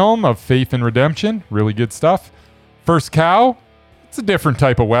Polish film of faith and redemption. Really good stuff. First Cow, it's a different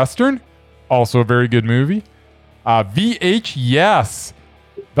type of Western. Also a very good movie. VH, yes.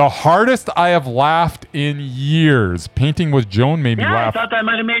 The hardest I have laughed in years. Painting with Joan made me laugh. I thought that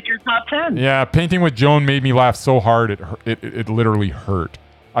might have made your top 10. Yeah, Painting with Joan made me laugh so hard it literally hurt.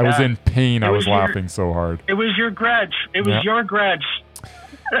 I was in pain. I was laughing so hard. It was your grudge. It was your grudge.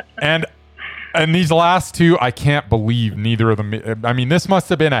 And these last 2, I can't believe neither of them. I mean, this must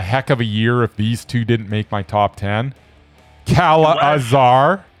have been a heck of a year if these 2 didn't make my top 10. Kala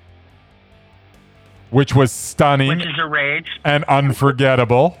Azar, which was stunning. Which is a rage. And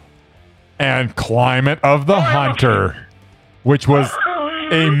unforgettable. And Climate of the Hunter, which was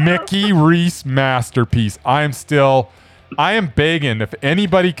a Mickey Reese masterpiece. I am begging if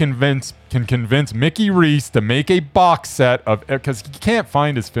anybody can convince Mickey Reese to make a box set of, because he can't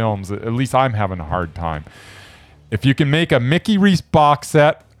find his films, at least I'm having a hard time. If you can make a Mickey Reese box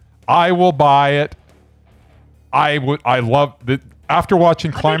set, I will buy it. I love that. After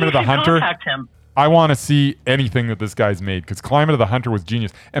watching Climate of the Hunter, contact him. I want to see anything that this guy's made because Climate of the Hunter was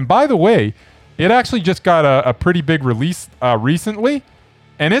genius. And by the way, it actually just got a pretty big release recently.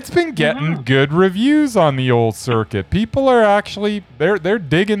 And it's been getting good reviews on the old circuit. People are actually, they're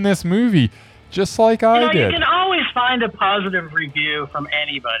digging this movie just like I did. You can always find a positive review from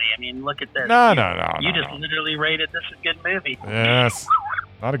anybody. I mean, look at this. No. You just literally rated this a good movie. Yes.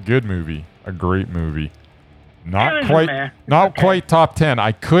 Not a good movie. A great movie. Not Quite quite top 10.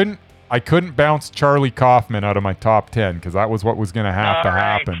 I couldn't bounce Charlie Kaufman out of my top 10 because that was what was going to have to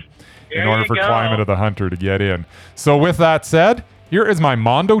happen in order for Climate of the Hunter to get in. So with that said, here is my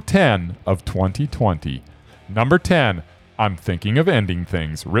Mondo 10 of 2020. Number 10, I'm Thinking of Ending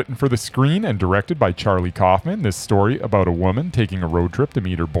Things. Written for the screen and directed by Charlie Kaufman, this story about a woman taking a road trip to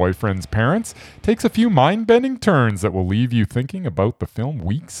meet her boyfriend's parents takes a few mind-bending turns that will leave you thinking about the film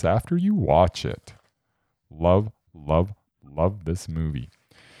weeks after you watch it. Love this movie.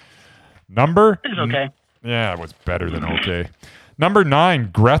 It's okay. Yeah, it was better than okay. Number 9,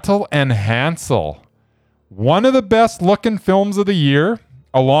 Gretel and Hansel. One of the best looking films of the year,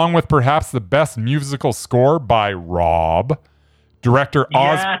 along with perhaps the best musical score by Rob. Director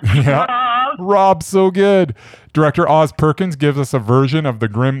Oz. Rob, so good. Director Oz Perkins gives us a version of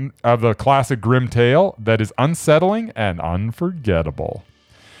the classic grim tale that is unsettling and unforgettable.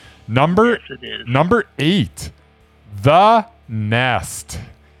 Number 8, The Nest.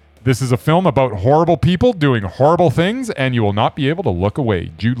 This is a film about horrible people doing horrible things, and you will not be able to look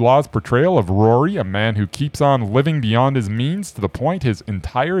away. Jude Law's portrayal of Rory, a man who keeps on living beyond his means to the point his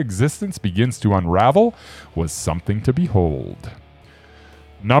entire existence begins to unravel, was something to behold.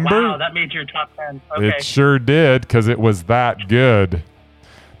 Wow, that made your top 10. Okay. It sure did, because it was that good.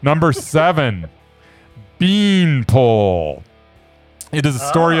 Number 7, Beanpole. It is a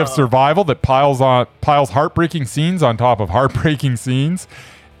story of survival that piles heartbreaking scenes on top of heartbreaking scenes.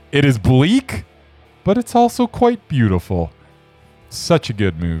 It is bleak, but it's also quite beautiful. Such a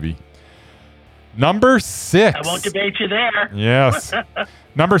good movie. Number 6. I won't debate you there. Yes.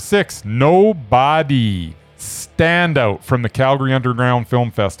 Number 6, Nobody. Standout from the Calgary Underground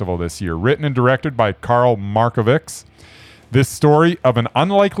Film Festival this year. Written and directed by Karl Markovics. This story of an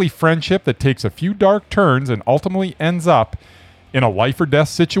unlikely friendship that takes a few dark turns and ultimately ends up in a life or death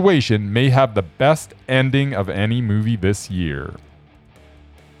situation may have the best ending of any movie this year.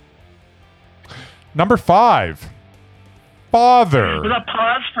 Number 5, Father. With a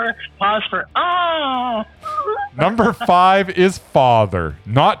pause for, oh. Number 5 is Father.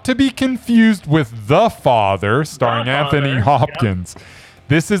 Not to be confused with The Father, starring Anthony Hopkins. Yep.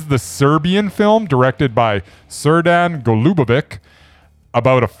 This is the Serbian film directed by Srdan Golubovic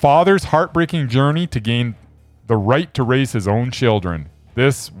about a father's heartbreaking journey to gain the right to raise his own children.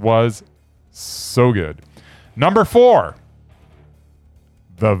 This was so good. Number 4,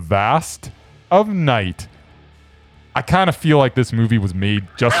 The Vast of Night. I kind of feel like this movie was made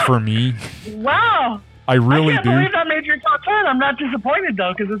just for me. Wow. I really can't do. believe that made your top 10. I'm not disappointed,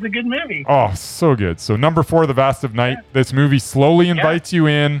 though, because it's a good movie. Oh, so good. So number 4, The Vast of Night. This movie slowly invites you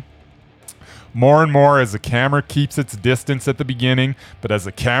in more and more as the camera keeps its distance at the beginning. But as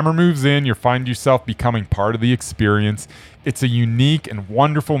the camera moves in, you find yourself becoming part of the experience. It's a unique and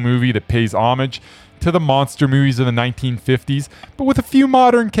wonderful movie that pays homage to the monster movies of the 1950s, but with a few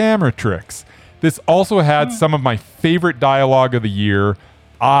modern camera tricks. This also had some of my favorite dialogue of the year.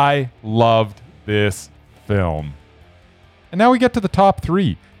 I loved this film. And now we get to the top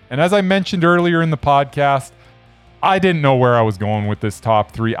 3. And as I mentioned earlier in the podcast, I didn't know where I was going with this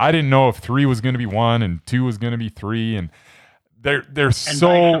top 3. I didn't know if 3 was going to be 1 and 2 was going to be 3. And they're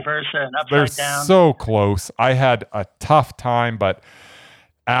so vice versa and upside they're down. So close. I had a tough time, but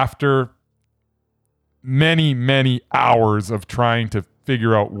after many, many hours of trying to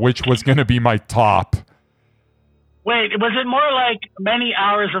figure out which was going to be my top. Wait, was it more like many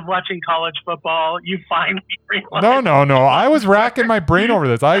hours of watching college football? You finally realized? No. I was racking my brain over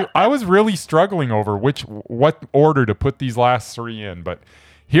this. I was really struggling over what order to put these last 3 in, but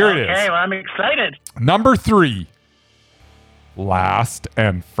here it is. Okay, well, I'm excited. Number 3, Last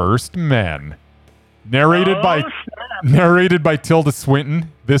and First Men. Narrated by Tilda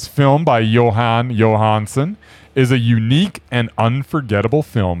Swinton, this film by Johan Johansson is a unique and unforgettable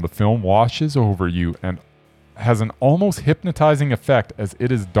film. The film washes over you and has an almost hypnotizing effect as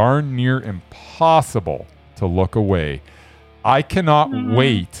it is darn near impossible to look away. I cannot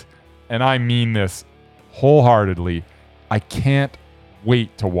wait, and I mean this wholeheartedly, I can't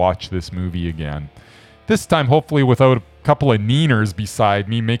wait to watch this movie again. This time, hopefully without a couple of neeners beside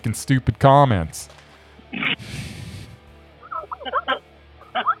me making stupid comments.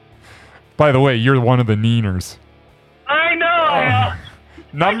 By the way, you're one of the neeners. I know. I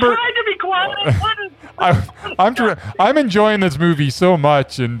tried to be quiet. I'm enjoying this movie so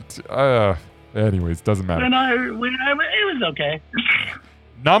much, and anyways, doesn't matter. And it was okay.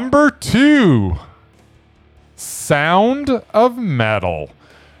 Number 2, Sound of Metal.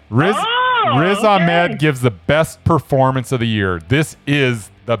 Riz Ahmed gives the best performance of the year. This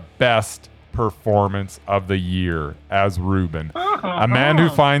is the best performance of the year as Ruben. A man who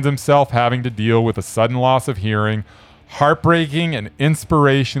finds himself having to deal with a sudden loss of hearing. Heartbreaking and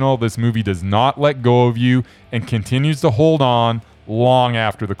inspirational, this movie does not let go of you and continues to hold on long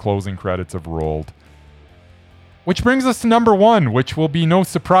after the closing credits have rolled. Which brings us to number 1, which will be no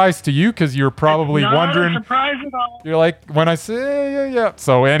surprise to you because you're probably wondering. Not a surprise at all. You're like, when I say, yeah.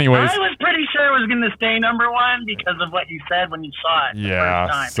 So anyways. I was pretty sure it was going to stay number 1 because of what you said when you saw it the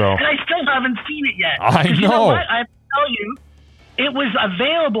first time. So. And I still haven't seen it yet. I know. You know what? I tell you, it was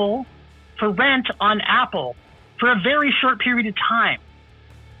available for rent on Apple for a very short period of time.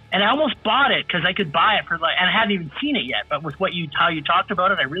 And I almost bought it because I could buy it for and I hadn't even seen it yet. But with how you talked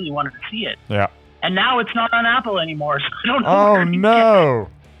about it, I really wanted to see it. Yeah. And now it's not on Apple anymore, so I don't know. Oh, no.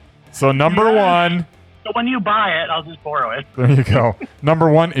 So number 1. So when you buy it, I'll just borrow it. There you go. Number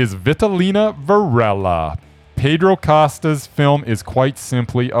 1 is Vitalina Varela. Pedro Costa's film is quite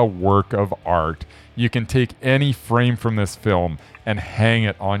simply a work of art. You can take any frame from this film and hang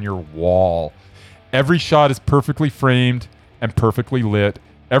it on your wall. Every shot is perfectly framed and perfectly lit.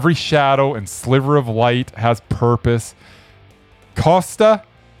 Every shadow and sliver of light has purpose. Costa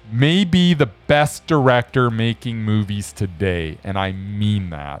may be the best director making movies today, and I mean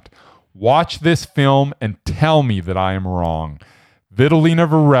that. Watch this film and tell me that I am wrong. Vitalina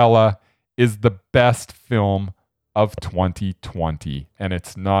Varela is the best film of 2020, and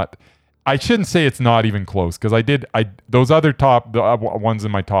it's not I shouldn't say it's not even close because those other ones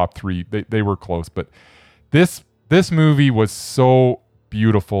in my top 3, they were close, but this movie was so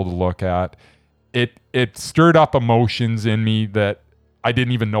beautiful to look at. It stirred up emotions in me that I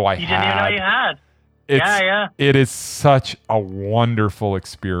didn't even know I had. You didn't even know you had. It is such a wonderful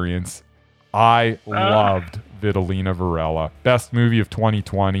experience. I loved Vitalina Varela. Best movie of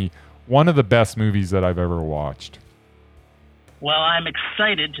 2020. One of the best movies that I've ever watched. Well, I'm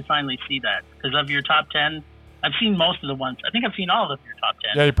excited to finally see that because of your top 10. I've seen most of the ones. I think I've seen all of your top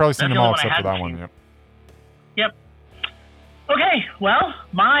 10. Yeah, you've probably seen That's them the all only except for I that hadn't one. Yep. Okay, well,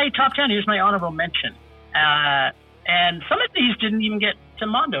 my top 10 is my honorable mention. And some of these didn't even get to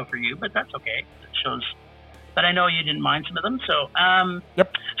Mondo for you, but that's okay. It shows that I know you didn't mind some of them. So,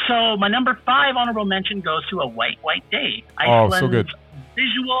 Yep. So my number 5 honorable mention goes to A White, White Day. So good.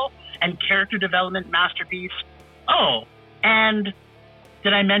 Visual and character development masterpiece. Oh, and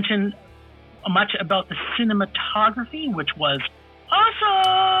did I mention much about the cinematography, which was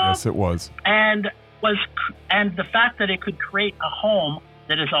awesome? Yes, it was. And the fact that it could create a home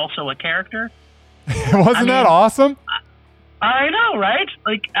that is also a character. Wasn't that awesome? I know, right?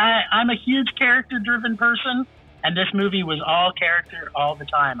 Like, I'm a huge character-driven person, and this movie was all character all the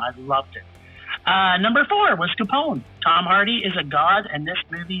time. I loved it. Number 4 was Capone. Tom Hardy is a god, and this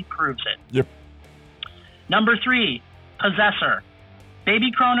movie proves it. Yep. Number 3, Possessor.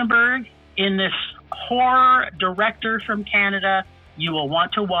 Baby Cronenberg, in this horror director from Canada, you will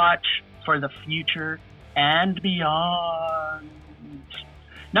want to watch for the future and beyond.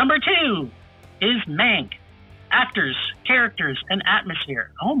 Number 2 is Mank. Actors, characters, and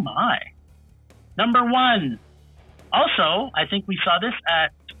atmosphere. Oh my. Number 1. Also, I think we saw this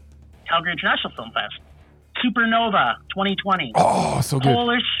at Calgary International Film Fest. Supernova 2020. Oh, so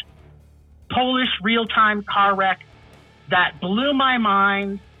good. Polish real-time car wreck that blew my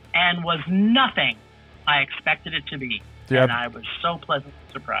mind and was nothing I expected it to be. Yeah. And I was so pleasantly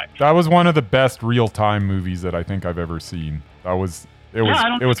surprised. That was one of the best real-time movies that I think I've ever seen. It was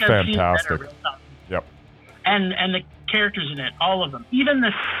fantastic. Yep. And the characters in it, all of them, even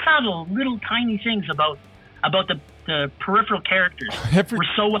the subtle little tiny things about the peripheral characters were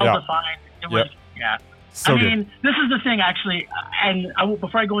so well defined. It was So I mean, this is the thing actually, and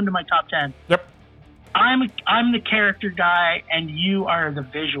before I go into my top 10. Yep. I'm the character guy, and you are the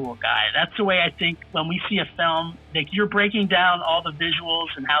visual guy. That's the way I think when we see a film. Like, you're breaking down all the visuals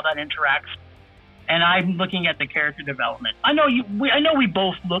and how that interacts, and I'm looking at the character development. I know we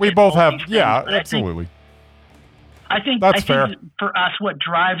both look. We at both have, these things, yeah, absolutely. I think fair. For us, what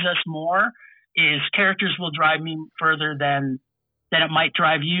drives us more is characters will drive me further than it might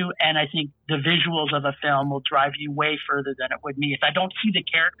drive you, and I think the visuals of a film will drive you way further than it would me. If I don't see the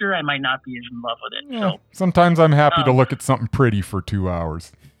character, I might not be as in love with it. Yeah. So sometimes I'm happy to look at something pretty for 2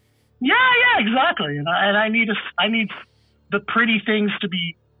 hours. Yeah, exactly. And I need the pretty things to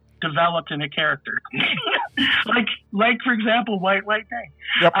be developed in a character, like for example, White White Day.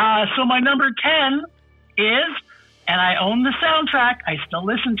 Yep. So my number 10 is, and I own the soundtrack. I still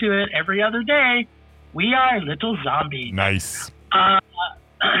listen to it every other day. We Are Little Zombies. Nice.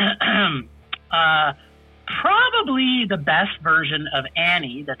 Probably the best version of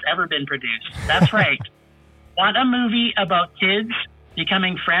Annie that's ever been produced. That's right. Want a movie about kids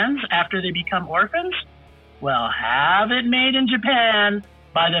becoming friends after they become orphans? Well, have it made in Japan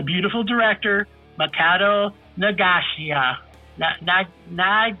by the beautiful director Makoto Nagaisha.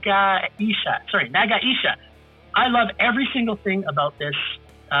 Nagaisha. I love every single thing about this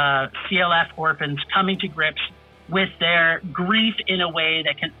CLF orphans coming to grips with their grief in a way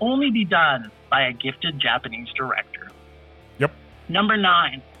that can only be done by a gifted Japanese director. Yep. Number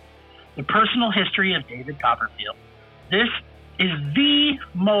 9, The Personal History of David Copperfield. This is the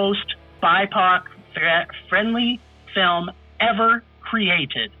most BIPOC-friendly film ever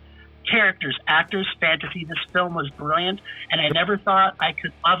created. Characters, actors, fantasy. This film was brilliant, and I never thought I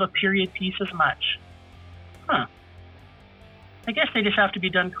could love a period piece as much. I guess they just have to be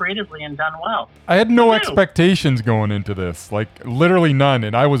done creatively and done well. I had no expectations going into this, like literally none,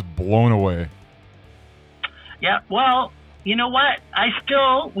 and I was blown away. Yeah, well, you know what?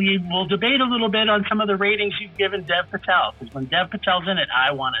 We will debate a little bit on some of the ratings you've given Dev Patel, because when Dev Patel's in it,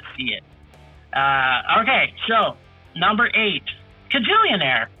 I want to see it. Okay, so number 8,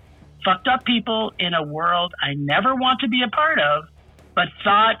 Kajillionaire. Fucked up people in a world I never want to be a part of, but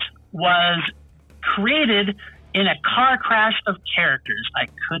thought was created in a car crash of characters I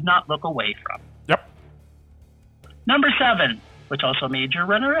could not look away from. Yep. Number 7, which also made your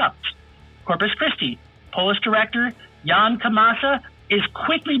runner-ups, Corpus Christi. Polish director Jan Kamasa is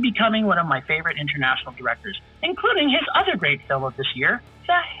quickly becoming one of my favorite international directors, including his other great film of this year,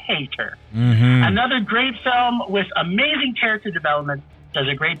 The Hater. Mm-hmm. Another great film with amazing character development, does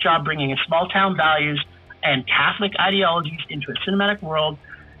a great job bringing in small town values and Catholic ideologies into a cinematic world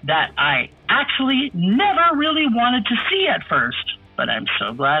that I actually never really wanted to see at first, but I'm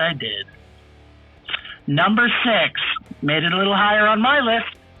so glad I did. Number 6 made it a little higher on my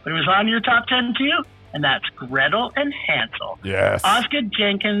list, but it was on your top 10 too, and that's Gretel and Hansel. Yes. Osgood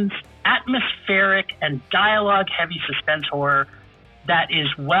Jenkins' atmospheric and dialogue-heavy suspense horror that is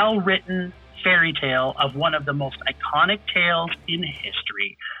well-written fairy tale of one of the most iconic tales in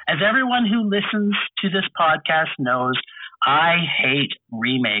history. As everyone who listens to this podcast knows, I hate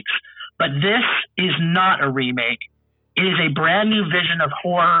remakes, but this is not a remake. It is a brand new vision of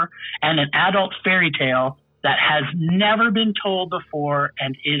horror and an adult fairy tale that has never been told before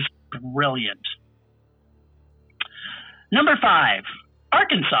and is brilliant. Number 5,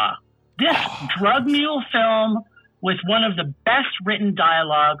 Arkansas. This drug mule film with one of the best written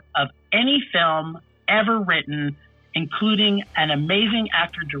dialogue of any film ever written, including an amazing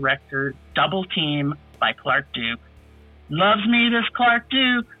actor-director double team by Clark Duke. Loves me, this Clark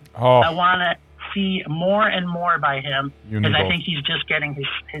Duke. I want to see more and more by him because I think he's just getting his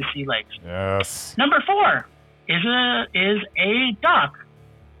sea legs. Yes. Number 4 is a doc,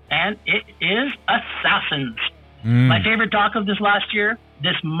 and it is Assassins. My favorite doc of this last year,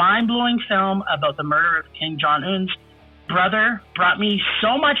 this mind-blowing film about the murder of King Jong-un's brother brought me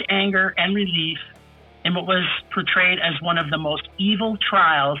so much anger and relief in what was portrayed as one of the most evil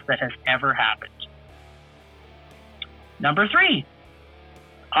trials that has ever happened. Number 3,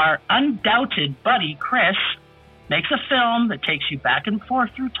 our undoubted buddy Chris makes a film that takes you back and forth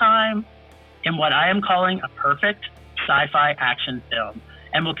through time in what I am calling a perfect sci-fi action film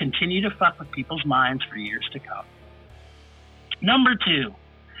and will continue to fuck with people's minds for years to come. Number 2,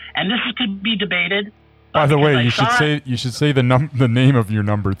 and this could be debated. By the way, you should say the name of your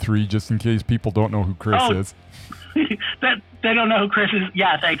number 3 just in case people don't know who Chris is. They don't know who Chris is.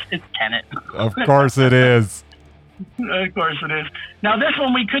 Yeah, thanks. It's Tenet. Of course it is. Of course it is. Now, this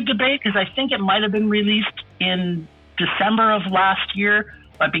one we could debate because I think it might have been released in December of last year,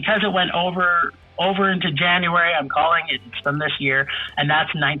 but because it went over into January, I'm calling it from this year, and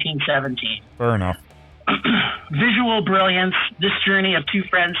that's 1917. Fair enough. Visual brilliance, this journey of two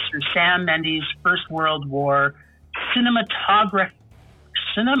friends through Sam Mendes' First World War, I don't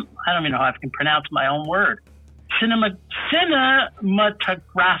even know how I can pronounce my own word.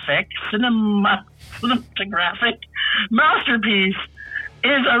 Cinematographic masterpiece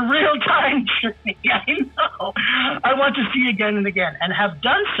is a real-time journey. I know. I want to see again and again, and have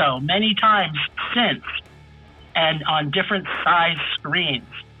done so many times since, and on different size screens.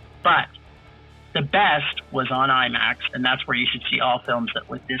 But the best was on IMAX, and that's where you should see all films that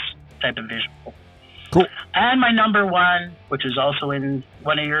with this type of visual. Cool. And my number 1, which is also in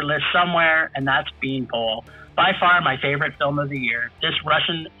one of your lists somewhere, and that's Beanpole. By far my favorite film of the year. This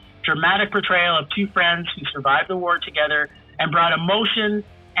Russian dramatic portrayal of two friends who survived the war together and brought emotion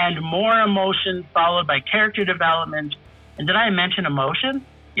and more emotion, followed by character development. And did I mention emotion?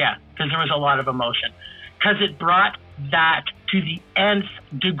 Yeah, because there was a lot of emotion. Because it brought that to the nth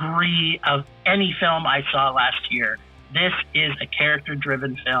degree of any film I saw last year. This is a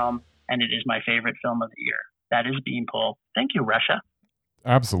character-driven film, and it is my favorite film of the year. That is Beanpole. Thank you, Russia.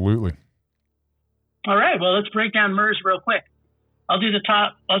 Absolutely. All right, well, let's break down Murs real quick. I'll do this.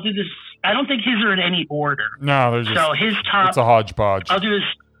 I don't think his are in any order. No, there's just, so his top. It's a hodgepodge. I'll do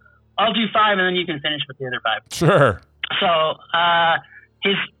 5, and then you can finish with the other 5. Sure. So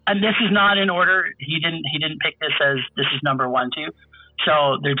and this is not in order. He didn't pick this as this is number 1, 2.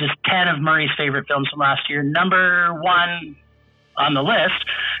 So they're just 10 of Murray's favorite films from last year. Number 1 on the list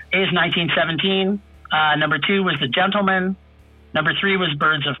is 1917. Number 2 was The Gentleman. Number 3 was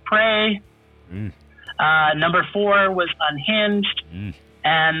Birds of Prey. Number 4 was Unhinged.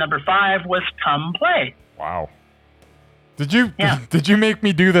 And number 5 was Come Play. Wow. Did you make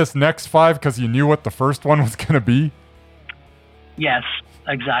me do this next 5 because you knew what the first one was going to be? Yes,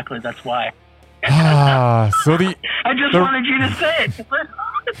 exactly. That's why. So I just wanted you to say it.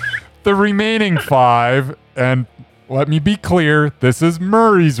 The remaining 5, and let me be clear, this is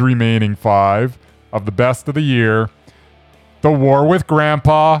Murray's remaining 5 of the best of the year. The War with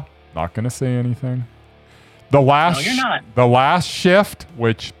Grandpa. Not going to say anything. No, you're not. The Last Shift,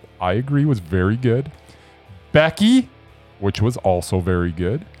 which I agree was very good. Becky, which was also very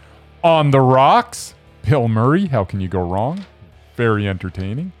good. On the Rocks, Bill Murray, how can you go wrong? Very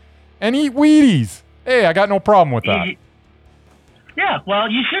entertaining. And Eat Wheaties. Hey, I got no problem with that. Yeah, well,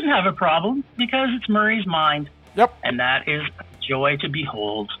 you shouldn't have a problem because it's Murray's mind. Yep. And that is joy to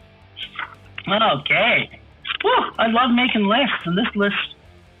behold. Okay. Whew, I love making lists, and this list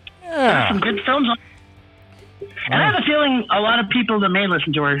has some good films on. And I have a feeling a lot of people that may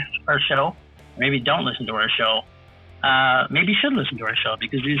listen to our show, maybe don't listen to our show, maybe should listen to our show,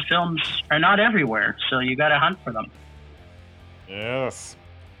 because these films are not everywhere, so you got to hunt for them. Yes.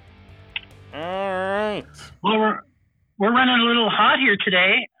 All right. Well, we're running a little hot here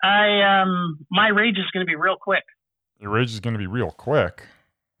today. My rage is going to be real quick. Your rage is going to be real quick.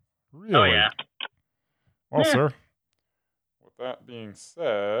 Really? Oh, yeah. Well, sir, with that being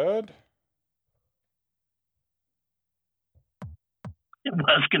said... It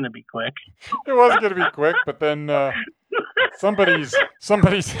was going to be quick. It was going to be quick, but then somebody's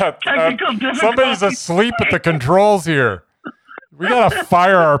asleep at the controls here. We got to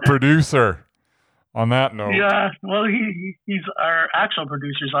fire our producer on that note. Yeah, well, he's our actual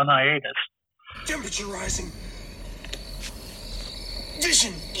producer's on hiatus. Temperature rising.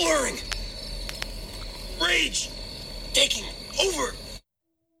 Vision blurring. Rage taking over.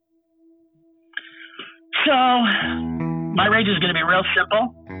 So, my rage is going to be real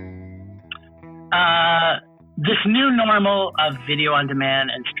simple. This new normal of video on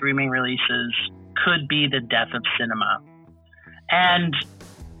demand and streaming releases could be the death of cinema. And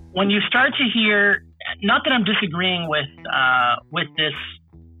when you start to hear, not that I'm disagreeing with this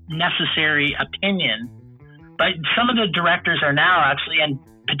necessary opinion, but some of the directors are now actually, and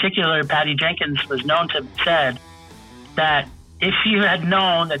particularly Patty Jenkins was known to have said that if she had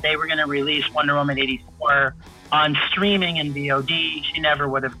known that they were going to release Wonder Woman 84 on streaming and VOD, she never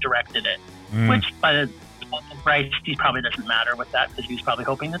would have directed it. Which, by the rights, he probably doesn't matter with that, because he was probably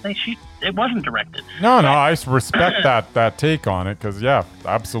hoping that it wasn't directed. No, I respect that take on it, because, yeah,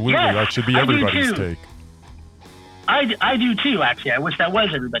 absolutely, yes, that should be everybody's take. I do too, actually. I wish that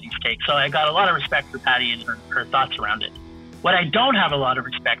was everybody's take. So I got a lot of respect for Patty and her thoughts around it. What I don't have a lot of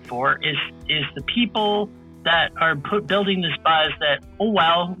respect for is the people that are building this buzz that, oh,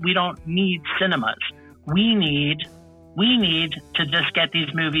 well, we don't need cinemas. We need to just get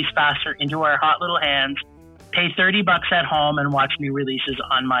these movies faster into our hot little hands, pay $30 at home and watch new releases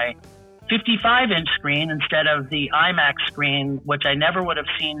on my 55-inch screen instead of the IMAX screen, which I never would have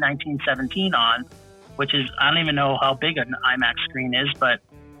seen 1917 on, which is, I don't even know how big an IMAX screen is, but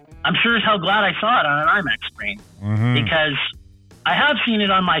I'm sure as hell glad I saw it on an IMAX screen, because I have seen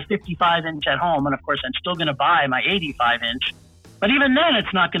it on my 55-inch at home, and of course I'm still going to buy my 85-inch, but even then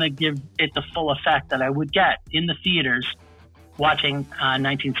it's not going to give it the full effect that I would get in the theaters watching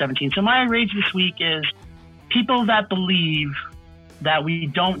 1917. So my rage this week is people that believe that we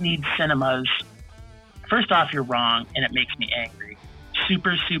don't need cinemas. First off, you're wrong, and it makes me angry.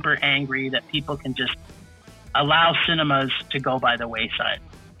 Super, super angry that people can just allow cinemas to go by the wayside.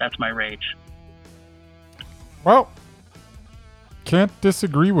 That's my rage. Well, can't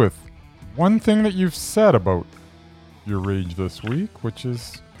disagree with one thing that you've said about your rage this week, which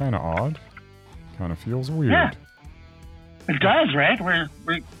is kind of odd. Kind of feels weird. Yeah. It does, right? We're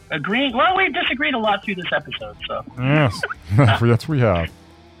agreeing. Well, we've disagreed a lot through this episode, so. Yes, yes, we have.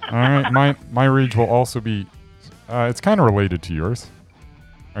 All right, my rage will also be, it's kind of related to yours.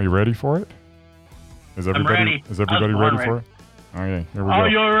 Are you ready for it? Is everybody ready. Is everybody ready for it? Okay, here we go. Are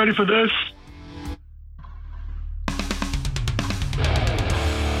you all ready for this?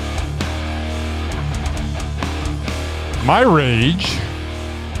 My rage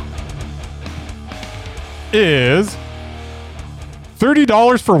is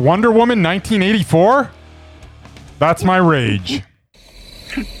 $30 for Wonder Woman 1984? That's my rage.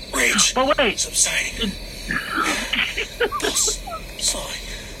 Rage. But wait. Subsiding. Pulse slowing.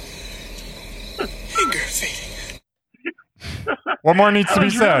 Anger fading. What more needs to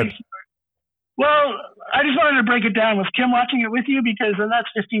be said? Well, I just wanted to break it down. Was Kim watching it with you? Because then that's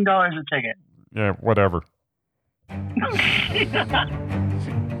 $15 a ticket. Yeah, whatever.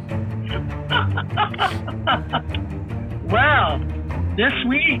 Well, this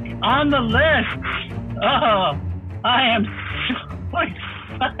week on the list, I am so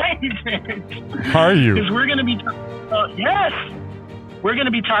excited. Are you? Because we're going to be, we're going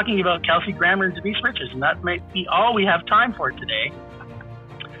to be talking about Kelsey Grammer and Denise Richards, and that might be all we have time for today.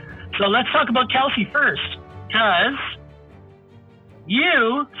 So let's talk about Kelsey first, because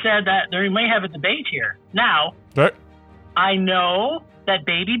you said that there may have a debate here. Now, I know that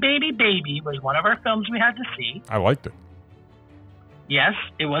Baby, Baby, Baby was one of our films we had to see. I liked it. Yes,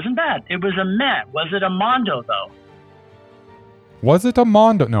 it wasn't bad. It was a meh. Was it a mondo, though? Was it a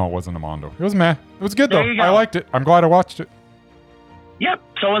mondo? No, it wasn't a mondo. It was meh. It was good, though. I liked it. I'm glad I watched it. Yep,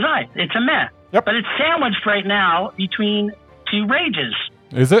 so was I. It's a meh. Yep. But it's sandwiched right now between two rages.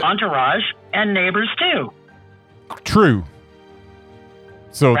 Is it? Entourage and Neighbors 2. True.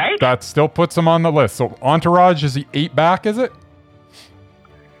 So Right? that still puts him on the list. So Entourage, is he 8 back, is it?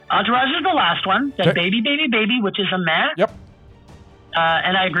 Entourage is the last one. Then Okay. Baby, which is a meh. Yep.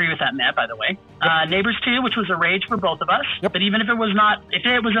 And I agree with that meh, by the way. Neighbors 2, which was a rage for both of us. Yep. But even if it was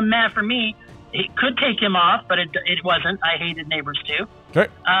a meh for me, it could take him off, but it wasn't. I hated Neighbors 2.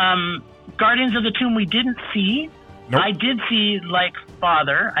 Okay. Guardians of the Tomb we didn't see. Nope. I did see Like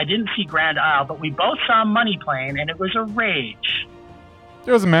Father. I didn't see Grand Isle, but we both saw Money Plane, and it was a rage.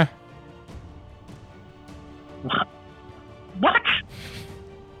 It was a meh. What?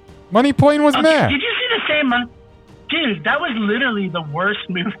 Money Plane was Okay, meh. did you see the same one? Dude, that was literally the worst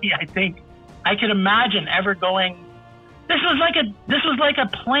movie I think I could imagine ever going. This was like a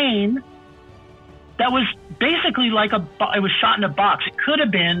plane that was basically like it was shot in a box. It could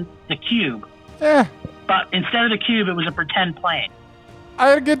have been The Cube, Eh, but instead of The Cube, it was a pretend plane. I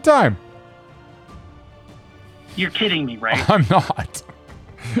had a good time. You're kidding me, right? I'm not.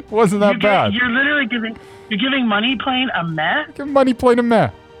 It wasn't that bad. You're literally giving Money Plane a meh. Give Money Plane a meh.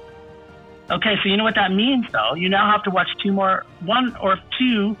 Okay, so you know what that means, though. You now have to watch one or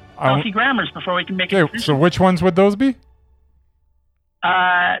two Kelsey Grammars before we can make a Okay, decision. so which ones would those be?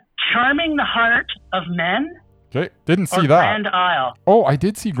 Charming the Heart of Men Okay, didn't or see that. Grand Isle. Oh, I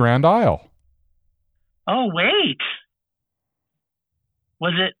did see Grand Isle. Oh, wait.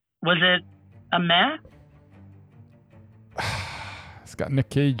 Was it a meh? It's got Nick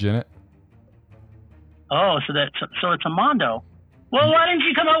Cage in it. Oh, so it's a Mondo. Well, why didn't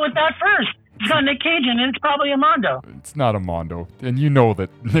you come out with that first? It's got Nick Cage in it. It's probably a Mondo. It's not a Mondo. And you know that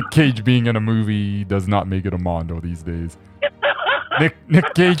Nick Cage being in a movie does not make it a Mondo these days.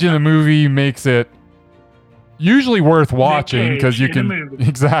 Nick Cage in a movie makes it usually worth watching because you Cage in a can movie.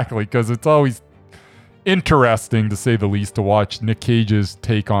 exactly because it's always interesting to say the least to watch Nick Cage's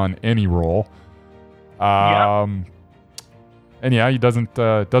take on any role. And yeah, he doesn't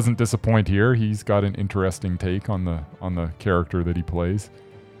disappoint here. He's got an interesting take on the character that he plays.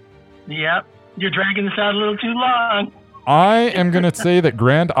 Yep. You're dragging this out a little too long. I am going to say that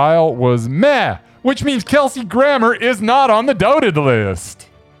Grand Isle was meh, which means Kelsey Grammer is not on the doubted list.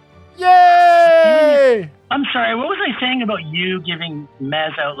 Yay! I'm sorry, what was I saying about you giving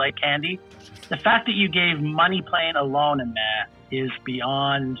mehs out like candy? The fact that you gave Money Plane alone a meh is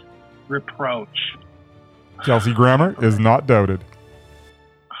beyond reproach. Kelsey Grammer is not doubted.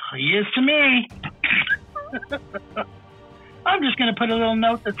 He is to me. I'm just going to put a little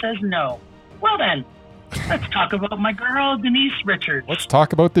note that says no. Well then, let's talk about my girl, Denise Richards. Let's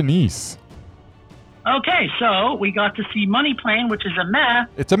talk about Denise. Okay, so we got to see Money Plane, which is a meh.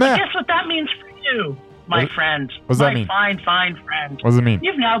 It's a meh. Guess what that means for you, my friend. What does that mean? My fine friend. What does it mean?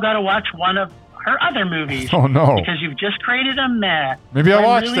 You've now got to watch one of her other movies. Oh no. Because you've just created a meh. Maybe I When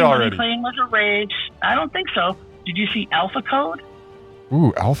watched really it already. Money Plane was a rage. I don't think so. Did you see Alpha Code?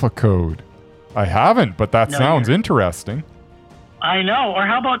 Ooh, Alpha Code. I haven't, but that No, sounds interesting. I know. Or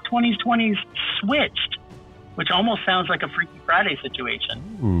how about 2020's Switched, which almost sounds like a Freaky Friday situation.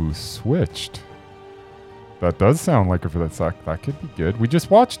 Ooh, Switched. That does sound like that could be good. We just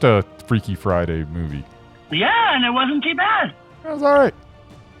watched a Freaky Friday movie. Yeah, and it wasn't too bad. That was all right.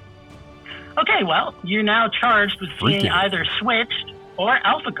 Okay, well, you're now charged with Freaky. seeing either Switched or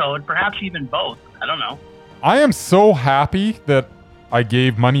Alpha Code, perhaps even both. I don't know. I am so happy that I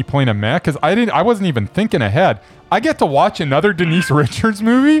gave Money Plane a meh because I wasn't even thinking ahead. I get to watch another Denise Richards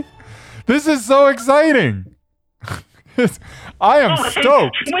movie. This is so exciting. I am Oh, hey,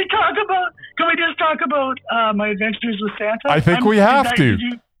 stoked. Can we just talk about My Adventures with Santa? I think we have to.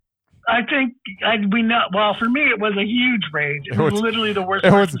 We know. Well, for me, it was a huge rage. It was literally the worst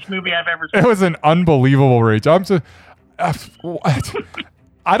Christmas movie I've ever seen. It was an unbelievable rage. I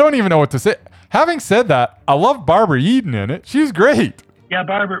don't even know what to say. Having said that, I love Barbara Eden in it. She's great. Yeah,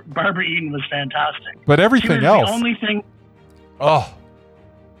 Barbara Eden was fantastic. But She everything was else. the only thing. Oh,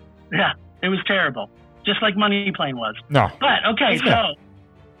 Yeah, it was terrible. Just like Money Plane was. no. But, okay, It's so not.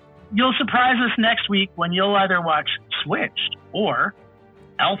 you'll surprise us next week when you'll either watch Switched or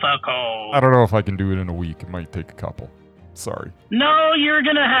Alpha Code. I don't know if I can do it in a week. It might take a couple. Sorry. No, you're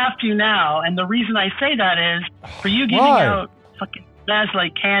going to have to now. And the reason I say that is for you giving Why? out fucking That's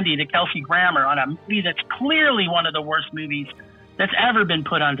like candy to Kelsey Grammer on a movie that's clearly one of the worst movies that's ever been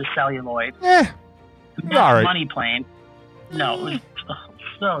put onto celluloid. All right. Money Plane. No, it was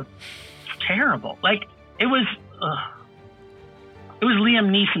so terrible. Like, it was Liam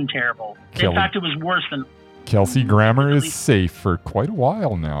Neeson terrible. Kelly. In fact, it was worse than... Kelsey Grammer is safe for quite a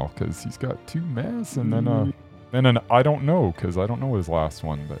while now because he's got 2 mess and then an I don't know because I don't know his last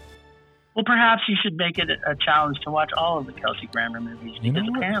one, but Well, perhaps you should make it a challenge to watch all of the Kelsey Grammer movies You know because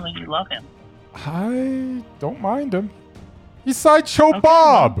what? apparently you love him. I don't mind him. He's Sideshow Okay,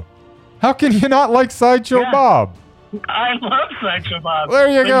 Bob. How can you not like Sideshow Yeah. Bob? I love Sideshow Bob. There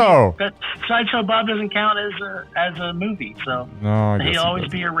you go. But Sideshow Bob doesn't count as a movie, so No, I guess he'll he always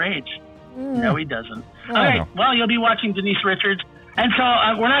doesn't. be a rage. No, he doesn't. I All right. know. Well, you'll be watching Denise Richards, and so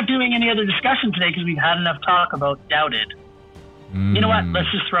we're not doing any other discussion today because we've had enough talk about Doubted. You know what?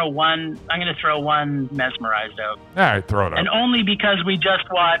 Let's just throw one. I'm going to throw one Mesmerized out, All right, throw it and out. only because we just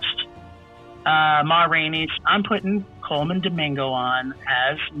watched Ma Rainey's. I'm putting Coleman Domingo on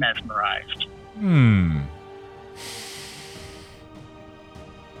as Mesmerized.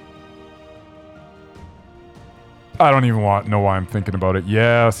 I don't even know why I'm thinking about it.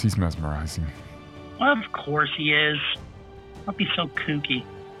 Yes, he's mesmerizing. Well, of course he is. Don't be so kooky.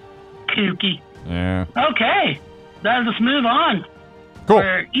 Kooky. Yeah. Okay. Let's move on. Cool.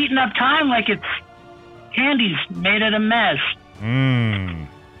 We're eating up time like it's candies made out of mess.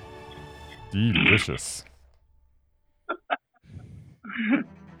 Delicious.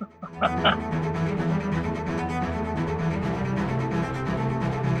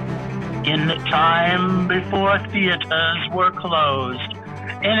 In the time before theaters were closed,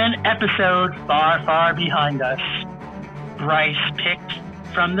 in an episode far, far behind us, Bryce picked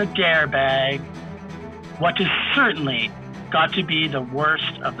from the dare bag what is certainly got to be the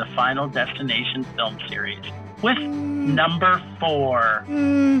worst of the Final Destination film series, with number 4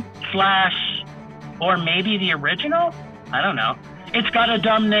 slash, or maybe the original? I don't know. It's got a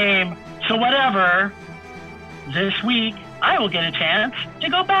dumb name, so whatever. This week, I will get a chance to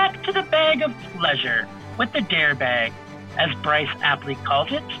go back to the bag of pleasure with the dare bag, as Bryce aptly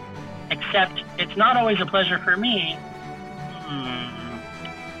calls it. Except it's not always a pleasure for me.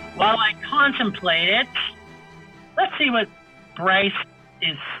 While I contemplate it, let's see what Bryce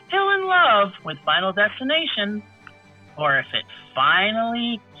is still in love with Final Destination, or if it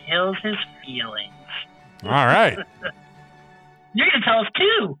finally kills his feelings. All right. You're going to tell us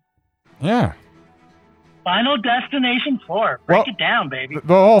too. Yeah. Final Destination 4. Break Well, it down, baby.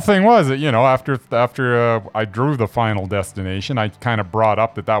 The whole thing was that, after I drew the Final Destination, I kind of brought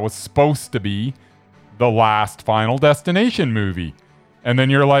up that was supposed to be the last Final Destination movie. And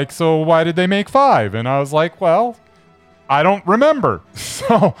then you're like, so why did they make 5? And I was like, well, I don't remember.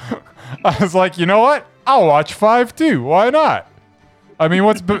 So I was like, you know what? I'll watch 5 too. Why not? I mean,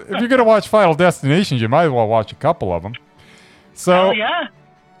 if you're going to watch Final Destinations, you might as well watch a couple of them. So Oh, yeah.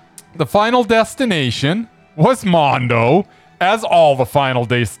 the Final Destination was Mondo, as all the Final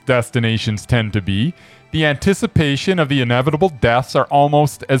Destinations tend to be. The anticipation of the inevitable deaths are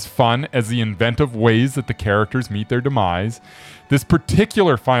almost as fun as the inventive ways that the characters meet their demise. This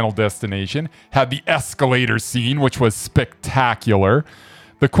particular Final Destination had the escalator scene, which was spectacular.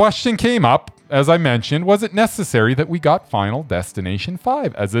 The question came up, as I mentioned, was it necessary that we got Final Destination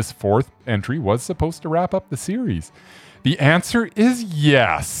 5, as this 4th entry was supposed to wrap up the series? The answer is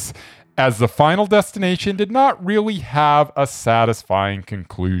yes, as the Final Destination did not really have a satisfying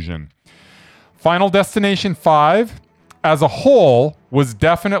conclusion. Final Destination 5, as a whole, was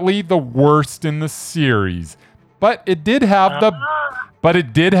definitely the worst in the series, but it did have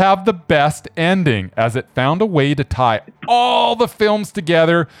the best ending, as it found a way to tie all the films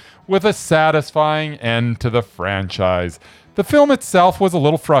together with a satisfying end to the franchise. The film itself was a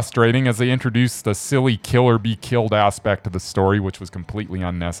little frustrating as they introduced the silly kill or be killed aspect of the story, which was completely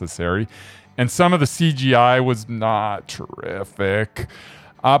unnecessary. And some of the CGI was not terrific.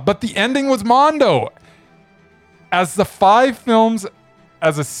 But the ending was Mondo. As the 5 films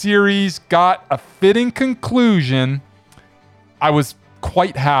as a series got a fitting conclusion, I was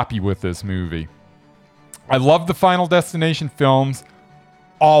quite happy with this movie. I love the Final Destination films,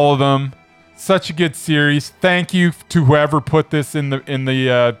 all of them. Such a good series. Thank you to whoever put this in the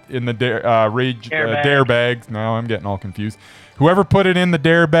dare bag. No, I'm getting all confused. Whoever put it in the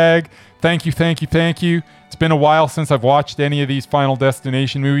dare bag, thank you. It's been a while since I've watched any of these Final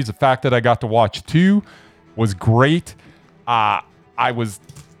Destination movies. The fact that I got to watch 2 was great. I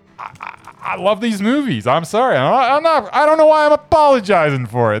love these movies. I'm sorry. I don't know why I'm apologizing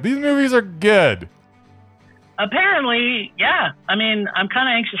for it. These movies are good. Apparently, yeah. I mean, I'm kind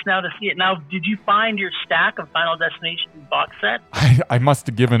of anxious now to see it. Now, did you find your stack of Final Destination box set? I must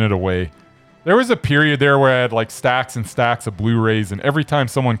have given it away. There was a period there where I had like stacks and stacks of Blu-rays, and every time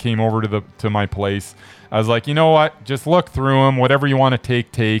someone came over to my place, I was like, you know what? Just look through them. Whatever you want to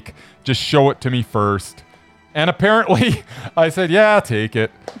take. Just show it to me first. And apparently, I said, yeah, take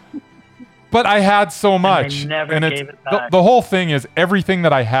it. But I had so much. And they never gave it back. The whole thing is everything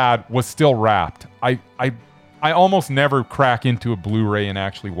that I had was still wrapped. I almost never crack into a Blu-ray and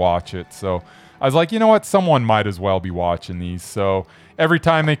actually watch it. So I was like, you know what? Someone might as well be watching these. So every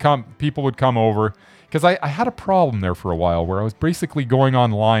time people would come over, because I had a problem there for a while where I was basically going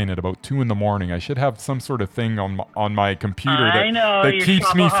online at about 2 a.m. I should have some sort of thing on my computer that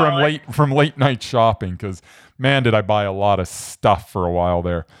keeps me from late night shopping, because man, did I buy a lot of stuff for a while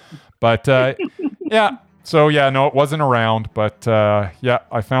there. But yeah, so yeah, no, it wasn't around, but yeah,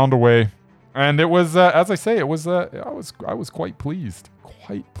 I found a way, and it was as I say, it was I was quite pleased.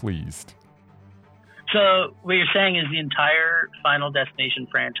 So what you're saying is the entire Final Destination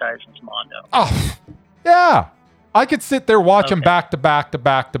franchise is Mondo. Oh, yeah. I could sit there watching back to back to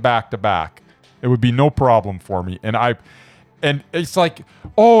back to back to back. It would be no problem for me. And it's like,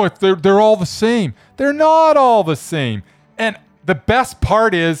 oh, if they're all the same. They're not all the same. And the best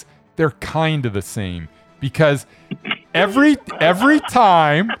part is they're kind of the same, because every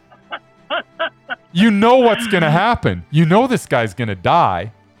time you know what's going to happen. You know this guy's going to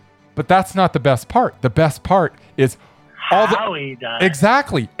die. But that's not the best part. The best part is how he died.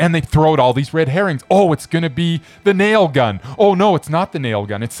 Exactly. And they throw out all these red herrings. Oh, it's going to be the nail gun. Oh, no, it's not the nail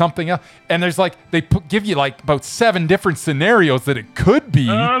gun. It's something else. And there's like, give you like about 7 different scenarios that it could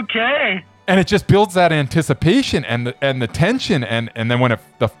be. Okay. And it just builds that anticipation and the tension. And then when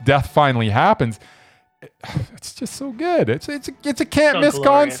the death finally happens, it's just so good. It's a can't miss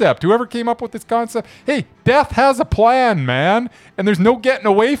concept. Whoever came up with this concept, hey, death has a plan, man, and there's no getting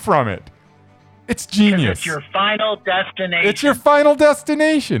away from it. It's genius. It's your final destination. It's your final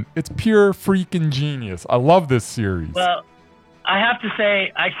destination. It's pure freaking genius. I love this series. Well, I have to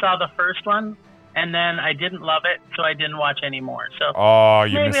say, I saw the first one, and then I didn't love it, so I didn't watch anymore. So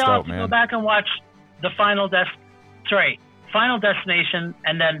you missed out, man. Maybe I'll go back and watch the Final Destination,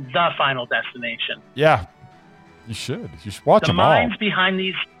 and then the Final Destination. Yeah, you should watch them all. The minds behind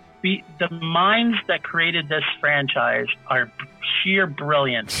the minds that created this franchise are sheer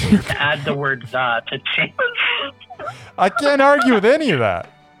brilliance. To add the word "the" to change. I can't argue with any of that.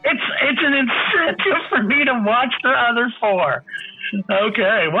 It's an incentive for me to watch the other 4.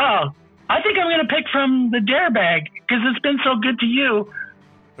 Okay, well, I think I'm going to pick from the Dare bag because it's been so good to you.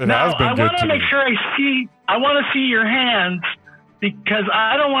 It has been good to me. I want to make sure I want to see your hands, because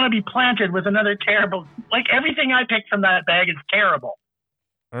I don't want to be planted with another terrible. Like, everything I picked from that bag is terrible.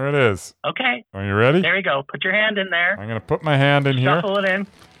 There it is. Okay. Are you ready? There you go. Put your hand in there. I'm going to put my hand in here. Shuffle it in.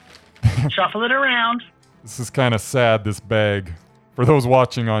 Shuffle it around. This is kind of sad, this bag. For those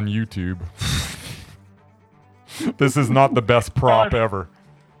watching on YouTube, this is not the best prop ever.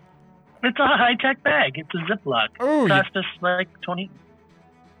 It's a high-tech bag. It's a Ziploc. Oh, it cost us like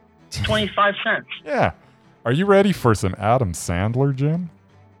 25 cents. Yeah. Are you ready for some Adam Sandler, Jim?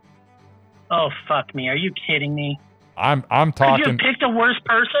 Oh, fuck me. Are you kidding me? I'm talking. Could you pick the worst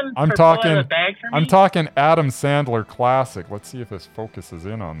person? I'm for talking. pulling a bag for me? I'm talking Adam Sandler classic. Let's see if this focuses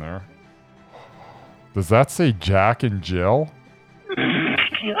in on there. Does that say Jack and Jill?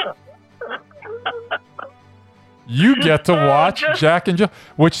 You get to watch Jack and Jill,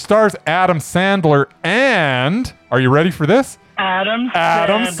 which stars Adam Sandler and, are you ready for this? Adam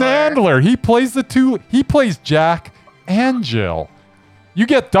Sandler. He plays the two. He plays Jack and Jill. You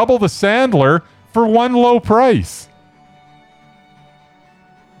get double the Sandler for one low price.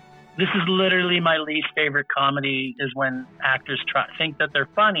 This is literally my least favorite comedy, is when actors think that they're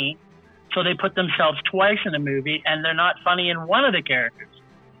funny, so they put themselves twice in a movie, and they're not funny in one of the characters.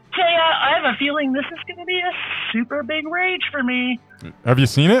 So yeah, I have a feeling this is going to be a super big rage for me. Have you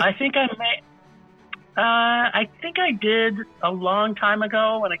seen it? I think I may. I think I did a long time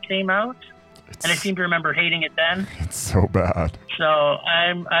ago when it came out, and I seem to remember hating it then. It's so bad. So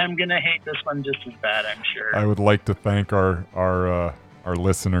I'm gonna hate this one just as bad, I'm sure. I would like to thank our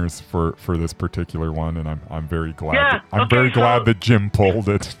listeners for this particular one, and I'm very glad. Yeah, I'm very glad that Jim pulled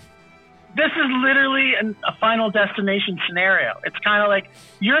it. This is literally a Final Destination scenario. It's kind of like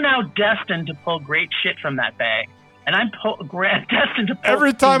you're now destined to pull great shit from that bag, and I'm destined to pull.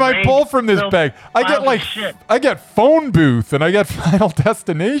 Every time I pull from this bag, I get Phone Booth, and I get Final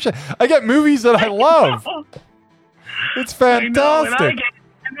Destination. I get movies that I love. It's fantastic.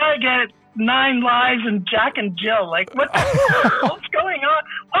 I get 9 Lives and Jack and Jill. Like, what's going on?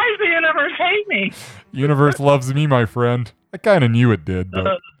 Why does the universe hate me? Universe loves me, my friend. I kind of knew it did,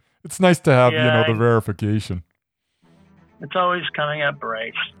 but it's nice to have, the verification. It's always coming up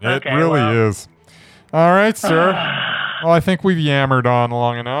bright. It really is. All right, sir. Well, I think we've yammered on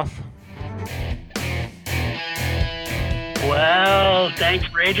long enough. Well, thanks,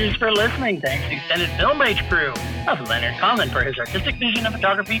 Ragers, for listening. Thanks to Extended Film Rage crew of Leonard Conlon for his artistic vision of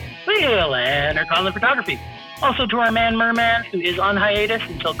photography. Leonard Conlon Photography. Also to our man Merman, who is on hiatus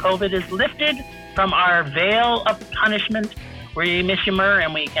until COVID is lifted from our veil of punishment. We miss you, Mer,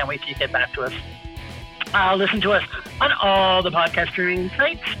 and we can't wait till you get back to us. Listen to us on all the podcast streaming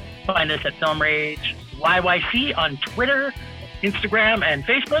sites. Find us at Film Rage YYC on Twitter, Instagram, and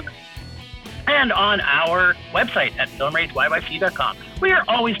Facebook, and on our website at filmrageyyc.com. We are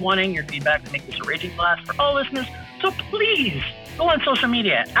always wanting your feedback to make this a raging blast for all listeners, so please go on social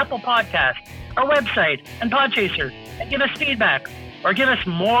media, Apple Podcasts, our website, and Podchaser, and give us feedback, or give us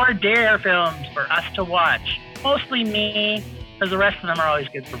more Dare films for us to watch. Mostly me, because the rest of them are always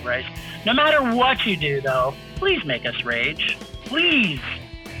good for Bryce. No matter what you do, though, please make us rage. Please.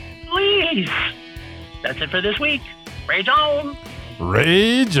 Please. That's it for this week. Rage on.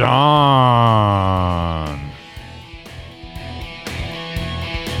 Rage on.